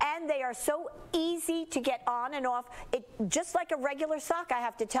socks, and they are so easy to get on and off. It just like a regular sock, I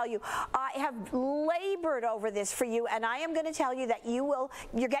have to tell you. I have labored over this for you, and I am going to tell you that you're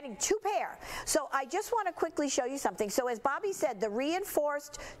getting 2 pair. So I just want to quickly show you something. So as Bobby said, the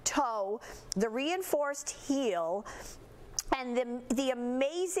reinforced toe, the reinforced heel, and the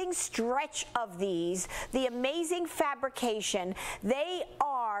amazing stretch of these, the amazing fabrication, they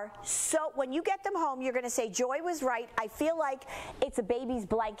are so, when you get them home, you're going to say, Joy was right. I feel like it's a baby's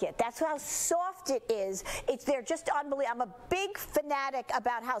blanket. That's how soft it is. They're just unbelievable. I'm a big fanatic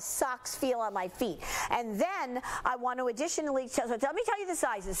about how socks feel on my feet. And then I want to additionally, so let me tell you the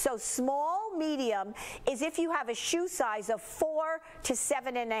sizes. So small, medium is if you have a shoe size of 4 to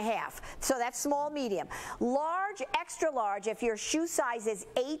 7.5. So that's small, medium. Large, extra large, if your shoe size is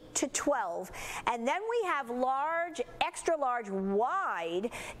 8 to 12. And then we have large, extra large,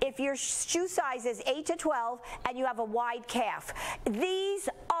 wide, if your shoe size is 8 to 12 and you have a wide calf. These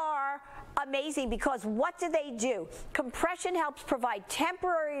are amazing because what do? Compression helps provide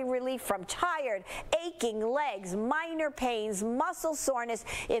temporary relief from tired, aching legs, minor pains, muscle soreness.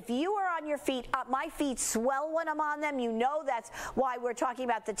 If you are on your feet, my feet swell when I'm on them. You know that's why we're talking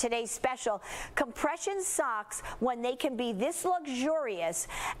about the today's special. Compression socks, when they can be this luxurious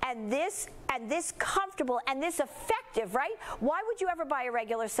and this comfortable and this effective, right? Why would you ever buy a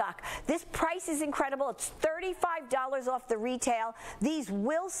regular sock? This price is incredible. It's $35 off the retail. These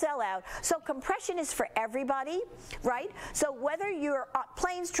will sell out. So compression is for everybody, right? So whether you're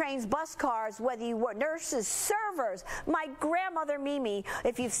planes, trains, bus cars, whether you were nurses, servers, my grandmother Mimi,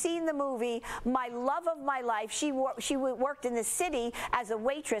 if you've seen the movie, my love of my life, she worked in the city as a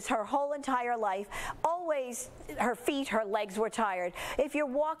waitress her whole entire life. Always her feet, her legs were tired. If you're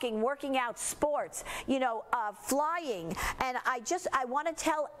walking, working out, sports, you know, flying, and I want to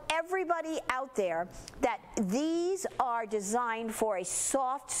tell everybody out there that these are designed for a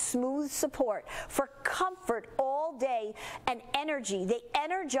soft, smooth support, for comfort all day and energy. They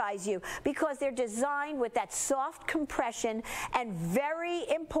energize you because they're designed with that soft compression, and very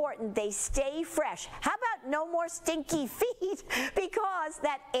important, they stay fresh. How about no more stinky feet? Because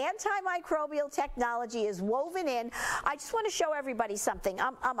that antimicrobial technology is woven in. I just want to show everybody something.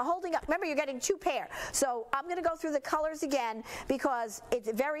 I'm holding up. Remember, you're getting 2 pair. So I'm going to go through the colors again because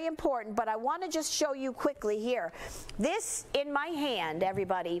it's very important, but I want to just show you quickly here. This in my hand,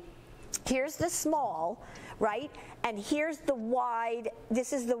 everybody. Here's the small, right? And here's the wide.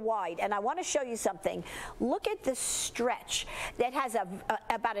 This is the wide. And I want to show you something. Look at the stretch that has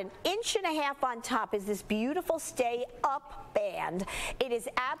about 1.5 inches on top is this beautiful Stay Up band. It is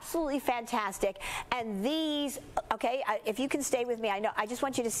absolutely fantastic. And these, okay, if you can stay with me, I know, I just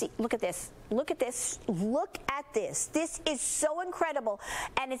want you to see, look at this. Look at this. Look at this. This is so incredible.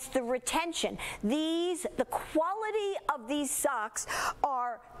 And it's the retention. The quality of these socks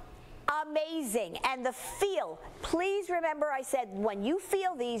are amazing. And the feel, please remember I said when you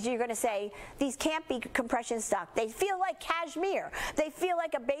feel these, you're going to say these can't be compression stock. They feel like cashmere. They feel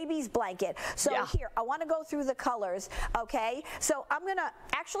like a baby's blanket. So here, I want to go through the colors, okay? So I'm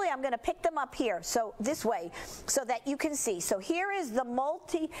going to pick them up here, so this way, so that you can see. So here is the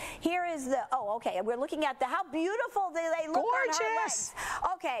multi, here is the, oh, okay, we're looking at how beautiful they look on her legs.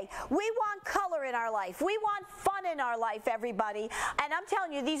 Okay, we want color in our life. We want fun in our life, everybody. And I'm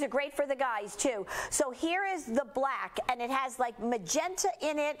telling you, these are great for the guys too. So here is the black, and it has like magenta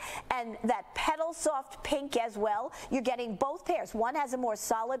in it and that petal soft pink as well. You're getting both pairs. One has a more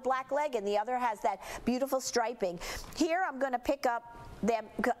solid black leg and the other has that beautiful striping. Here I'm going to pick up them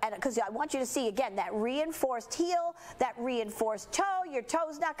because I want you to see again that reinforced heel, that reinforced toe. Your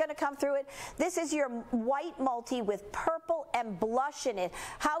toe's not going to come through it. This is your white multi with purple and blush in it.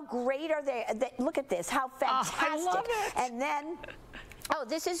 How great are they? Look at this. How fantastic. I love it. And then oh,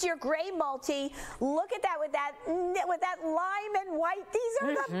 this is your gray multi. Look at that with that lime and white. These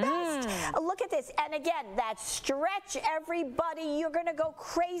are the best. Look at this. And again, that stretch, everybody. You're going to go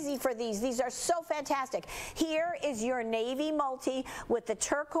crazy for these. These are so fantastic. Here is your navy multi with the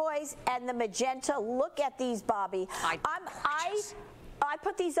turquoise and the magenta. Look at these, Bobby. I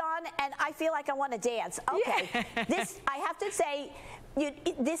put these on and I feel like I want to dance. Okay. Yeah. This, I have to say,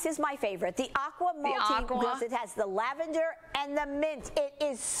 this is my favorite, the aqua multi, because it has the lavender and the mint. It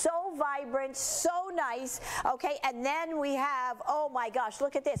is so vibrant, so nice. Okay, and then we have, oh my gosh,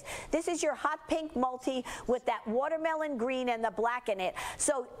 look at this. This is your hot pink multi with that watermelon green and the black in it.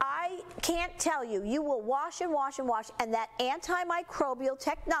 So I can't tell you, you will wash and wash and wash, and that antimicrobial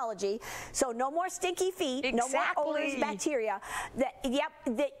technology, so no more stinky feet, no more odors, bacteria.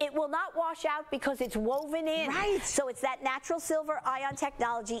 It will not wash out because it's woven in. Right. So it's that natural silver ion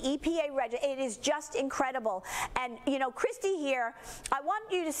technology, EPA registered. It is just incredible. And you know, Christy here, I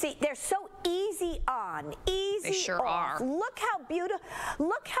want you to see, they're so easy on, easy They sure off. are. Look how beautiful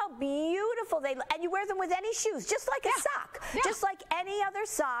they look. And you wear them with any shoes, just like a sock, just like any other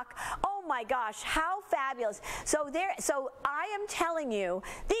sock. Oh my gosh, how fabulous. So I am telling you,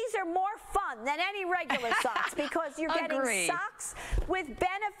 these are more fun than any regular socks because you're getting socks with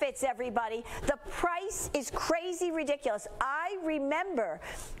benefits, everybody. The price is crazy ridiculous. I remember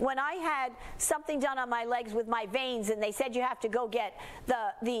when I had something done on my legs with my veins and they said you have to go get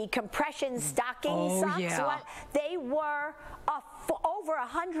the compression stocking socks. Yeah. They were over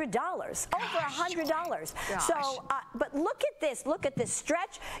 $100. Over $100. So, but look at this. Look at this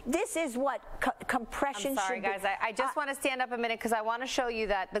stretch. This is what compression I'm sorry, should guys. I just want to stand up a minute because I want to show you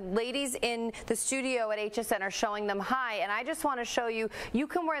that the ladies in the studio at HSN are showing them high, and I just want to show you, you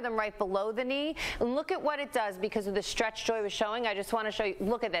can wear them right below the knee. And look at what it does because of the stretch Joy was showing. I just want to show you,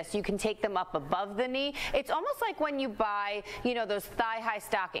 look at this. You can take them up above the knee. It's almost like when you buy, you know, those thigh-high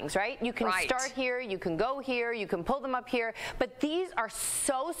stockings, right? You can start here, you can go here, you can pull them up here, but these are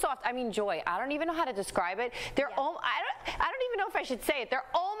so soft. I mean, Joy, I don't even know how to describe it. They're I don't even know if I should say it. They're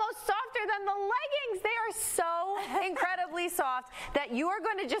almost softer than the leggings. They are so incredibly soft that you are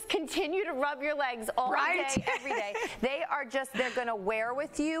going to just continue to rub your legs all day, every day. They are just, they're going to wear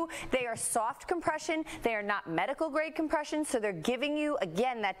with you. They are soft compression. They are not medical grade compression, so they're giving you,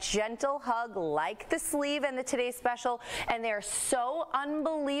 again, that gentle hug like the sleeve and the Today's Special, and they're so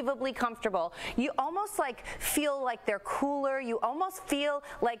unbelievably comfortable. You almost like feel like they're cooler. You almost feel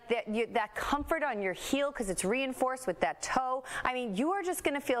like that comfort on your heel because it's reinforced with that toe. I mean, you are just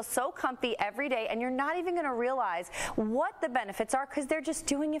going to feel so comfy every day, and you're not even going to realize what the benefits are because they're just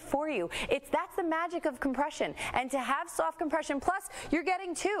doing it for you. That's the magic of compression. And to have soft compression, plus you're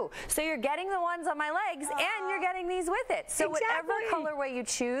getting two. So you're getting the ones on my legs and you're getting these with it. So whatever colorway you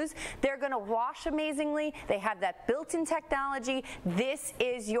choose, they're going to wash amazingly. They have that built-in technology. This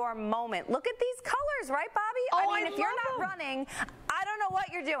is your moment. Look at these colors, right, Bobby? I mean, if you're not running, I don't know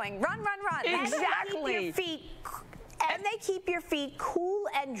what you're doing. Run, run, run. Exactly. And they keep your feet cool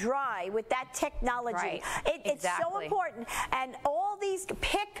and dry with that technology. It's so important. And all these,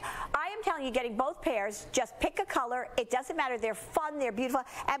 I am telling you, getting both pairs, just pick a color. It doesn't matter. They're fun. They're beautiful.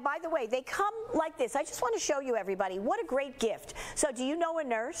 And by the way, they come like this. I just want to show you, everybody, what a great gift. So do you know a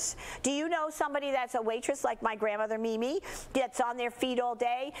nurse? Do you know somebody that's a waitress like my grandmother Mimi that's on their feet all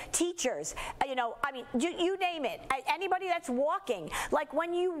day? Teachers, you know, I mean, you name it. Anybody that's walking, like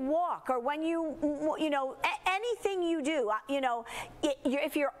when you walk or when you know, anything you do, you know,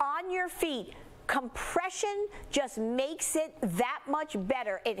 if you're on your feet, compression just makes it that much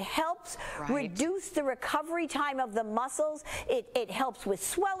better. It helps reduce the recovery time of the muscles. It helps with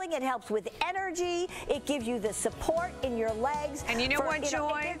swelling. It helps with energy. It gives you the support in your legs. And you know what,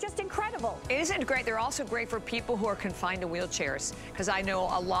 Joy? They're just incredible. Isn't it great? They're also great for people who are confined to wheelchairs, because I know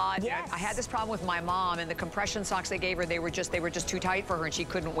a lot. Yes. I had this problem with my mom, and the compression socks they gave her, they were just too tight for her, and she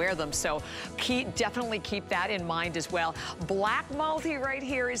couldn't wear them. So definitely keep that in mind as well. Black multi right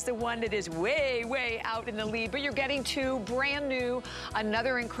here is the one that is way out in the lead, but you're getting two brand new,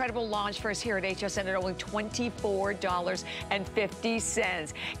 another incredible launch for us here at HSN at only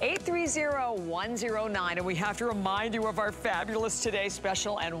 $24.50. 830-109, and we have to remind you of our fabulous Today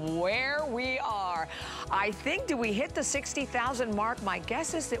special and where we are. I think, do we hit the 60,000 mark? My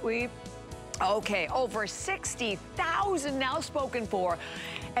guess is that okay, over 60,000 now spoken for.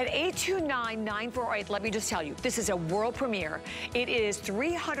 At 829-9408, let me just tell you, this is a world premiere. It is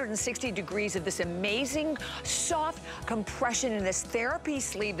 360 degrees of this amazing soft compression in this therapy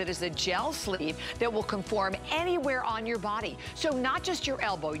sleeve that is a gel sleeve that will conform anywhere on your body. So not just your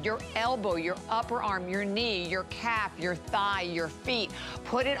elbow, your upper arm, your knee, your calf, your thigh, your feet.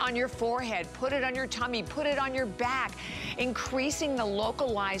 Put it on your forehead, put it on your tummy, put it on your back, increasing the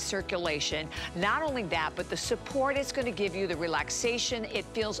localized circulation. Not only that, but the support it's going to give you, the relaxation. It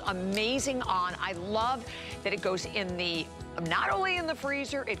feels amazing on. I love that it goes in the, not only in the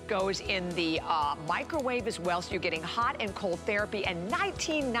freezer, it goes in the microwave as well. So you're getting hot and cold therapy, and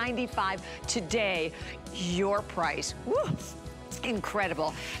 $19.95 today, your price. Woo!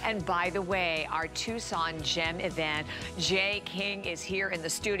 Incredible. And by the way, our Tucson Gem event, Jay King is here in the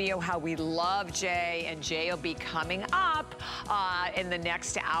studio. How we love Jay, and Jay will be coming up in the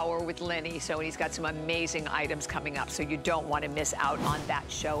next hour with Lenny. So he's got some amazing items coming up, so you don't want to miss out on that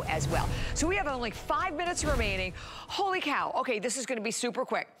show as well. So we have only 5 minutes remaining. Holy cow. Okay, this is going to be super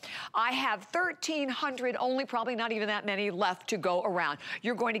quick. I have 1,300, only probably not even that many left to go around.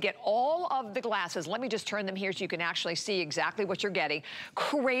 You're going to get all of the glasses. Let me just turn them here so you can actually see exactly what you're getting.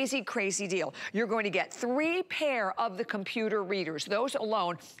 Crazy, crazy deal. You're going to get 3 pair of the computer readers. Those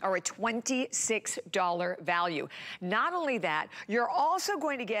alone are a $26 value. Not only that, you're also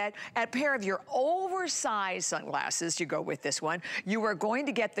going to get a pair of your oversized sunglasses to go with this one. You are going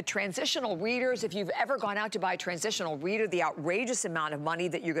to get the transitional readers. If you've ever gone out to buy a transitional reader, the outrageous amount of money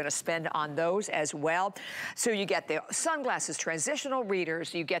that you're going to spend on those as well. So you get the sunglasses, transitional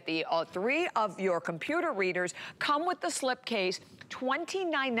readers, you get the 3 of your computer readers, come with the slipcase,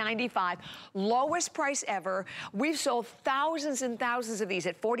 $29.95, lowest price ever. We've sold thousands and thousands of these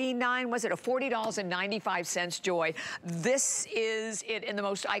at $40.95, Joy. This is it in the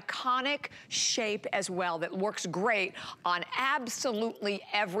most iconic shape as well that works great on absolutely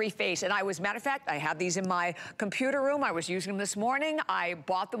every face. And matter of fact, I have these in my computer room. I was using them this morning. I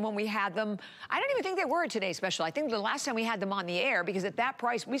bought them when we had them. I don't even think they were a Today special. I think the last time we had them on the air, because at that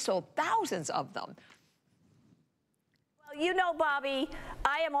price, we sold thousands of them. You know, Bobby,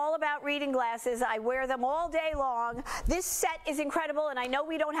 I am all about reading glasses. I wear them all day long. This set is incredible, and I know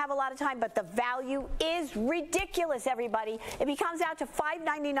we don't have a lot of time, but the value is ridiculous, everybody. It comes out to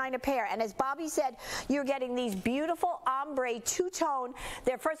 $5.99 a pair, and as Bobby said, you're getting these beautiful ombre two-tone.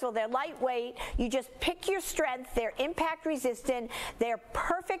 First of all, they're lightweight. You just pick your strength. They're impact resistant. They're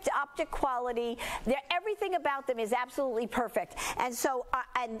perfect optic quality. Everything about them is absolutely perfect, and so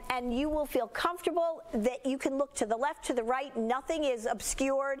and you will feel comfortable that you can look to the left, to the right. Nothing is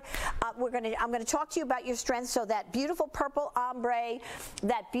obscured. I'm going to talk to you about your strengths. So that beautiful purple ombre,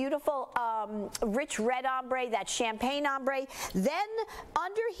 that beautiful rich red ombre, that champagne ombre. Then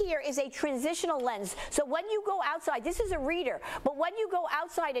under here is a transitional lens. So when you go outside, this is a reader, but when you go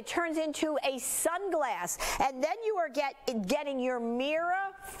outside, it turns into a sunglass, and then you are getting your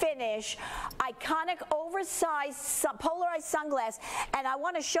mirror finish, iconic oversized polarized sunglass. And I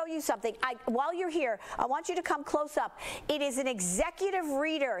want to show you something. While you're here, I want you to come close up. It is an executive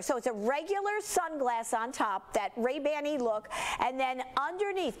reader. So it's a regular sunglass on top, that Ray-Ban-y look, and then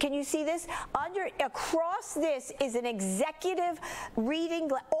underneath, can you see this? Across this is an executive reading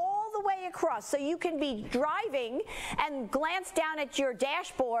glass, all the the way across, so you can be driving and glance down at your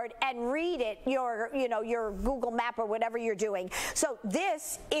dashboard and read it, your Google Map or whatever you're doing. So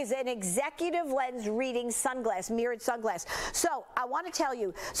this is an executive lens reading sunglass, mirrored sunglass. So I want to tell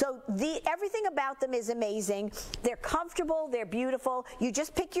you, so everything about them is amazing. They're comfortable, they're beautiful. You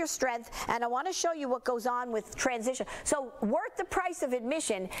just pick your strength, and I want to show you what goes on with transition. So worth the price of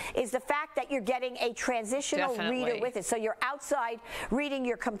admission is the fact that you're getting a transitional reader with it. So you're outside reading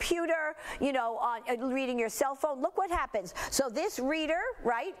your computer, reading your cell phone. Look what happens. So this reader,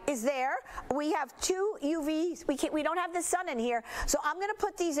 right, is there. We have two UVs. We don't have the sun in here, so I'm going to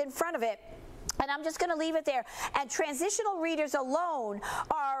put these in front of it. And I'm just going to leave it there. And transitional readers alone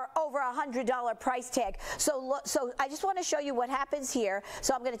are over $100 price tag. So I just want to show you what happens here.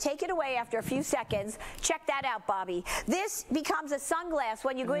 So I'm going to take it away after a few seconds. Check that out, Bobby. This becomes a sunglass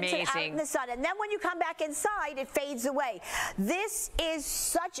when you go out in the sun. And then when you come back inside, it fades away. This is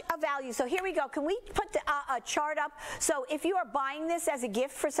such a value. So here we go. Can we put a chart up? So if you are buying this as a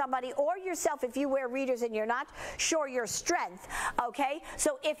gift for somebody or yourself, if you wear readers and you're not sure your strength, okay?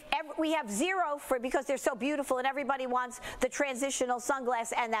 So if we have 0 because they're so beautiful, and everybody wants the transitional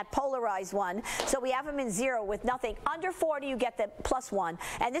sunglass and that polarized one. So we have them in 0 with nothing. Under 40, you get the +1.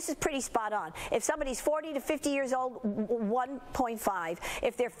 And this is pretty spot on. If somebody's 40 to 50 years old, 1.5.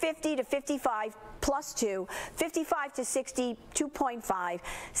 If they're 50 to 55, +2. 55 to 60, 2.5.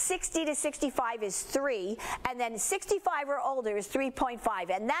 60 to 65 is 3. And then 65 or older is 3.5.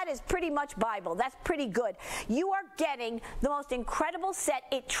 And that is pretty much Bible. That's pretty good. You are getting the most incredible set.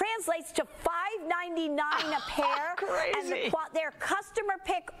 It translates to $5.99 a pair. Crazy. And they're customer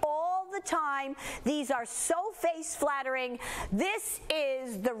pick all the time. These are so face flattering. This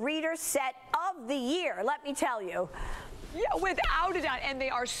is the reader set of the year, let me tell you. Yeah, without a doubt. And they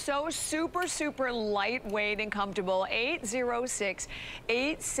are so super, super lightweight and comfortable.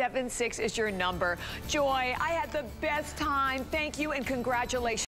 806-876 is your number. Joy, I had the best time. Thank you and congratulations.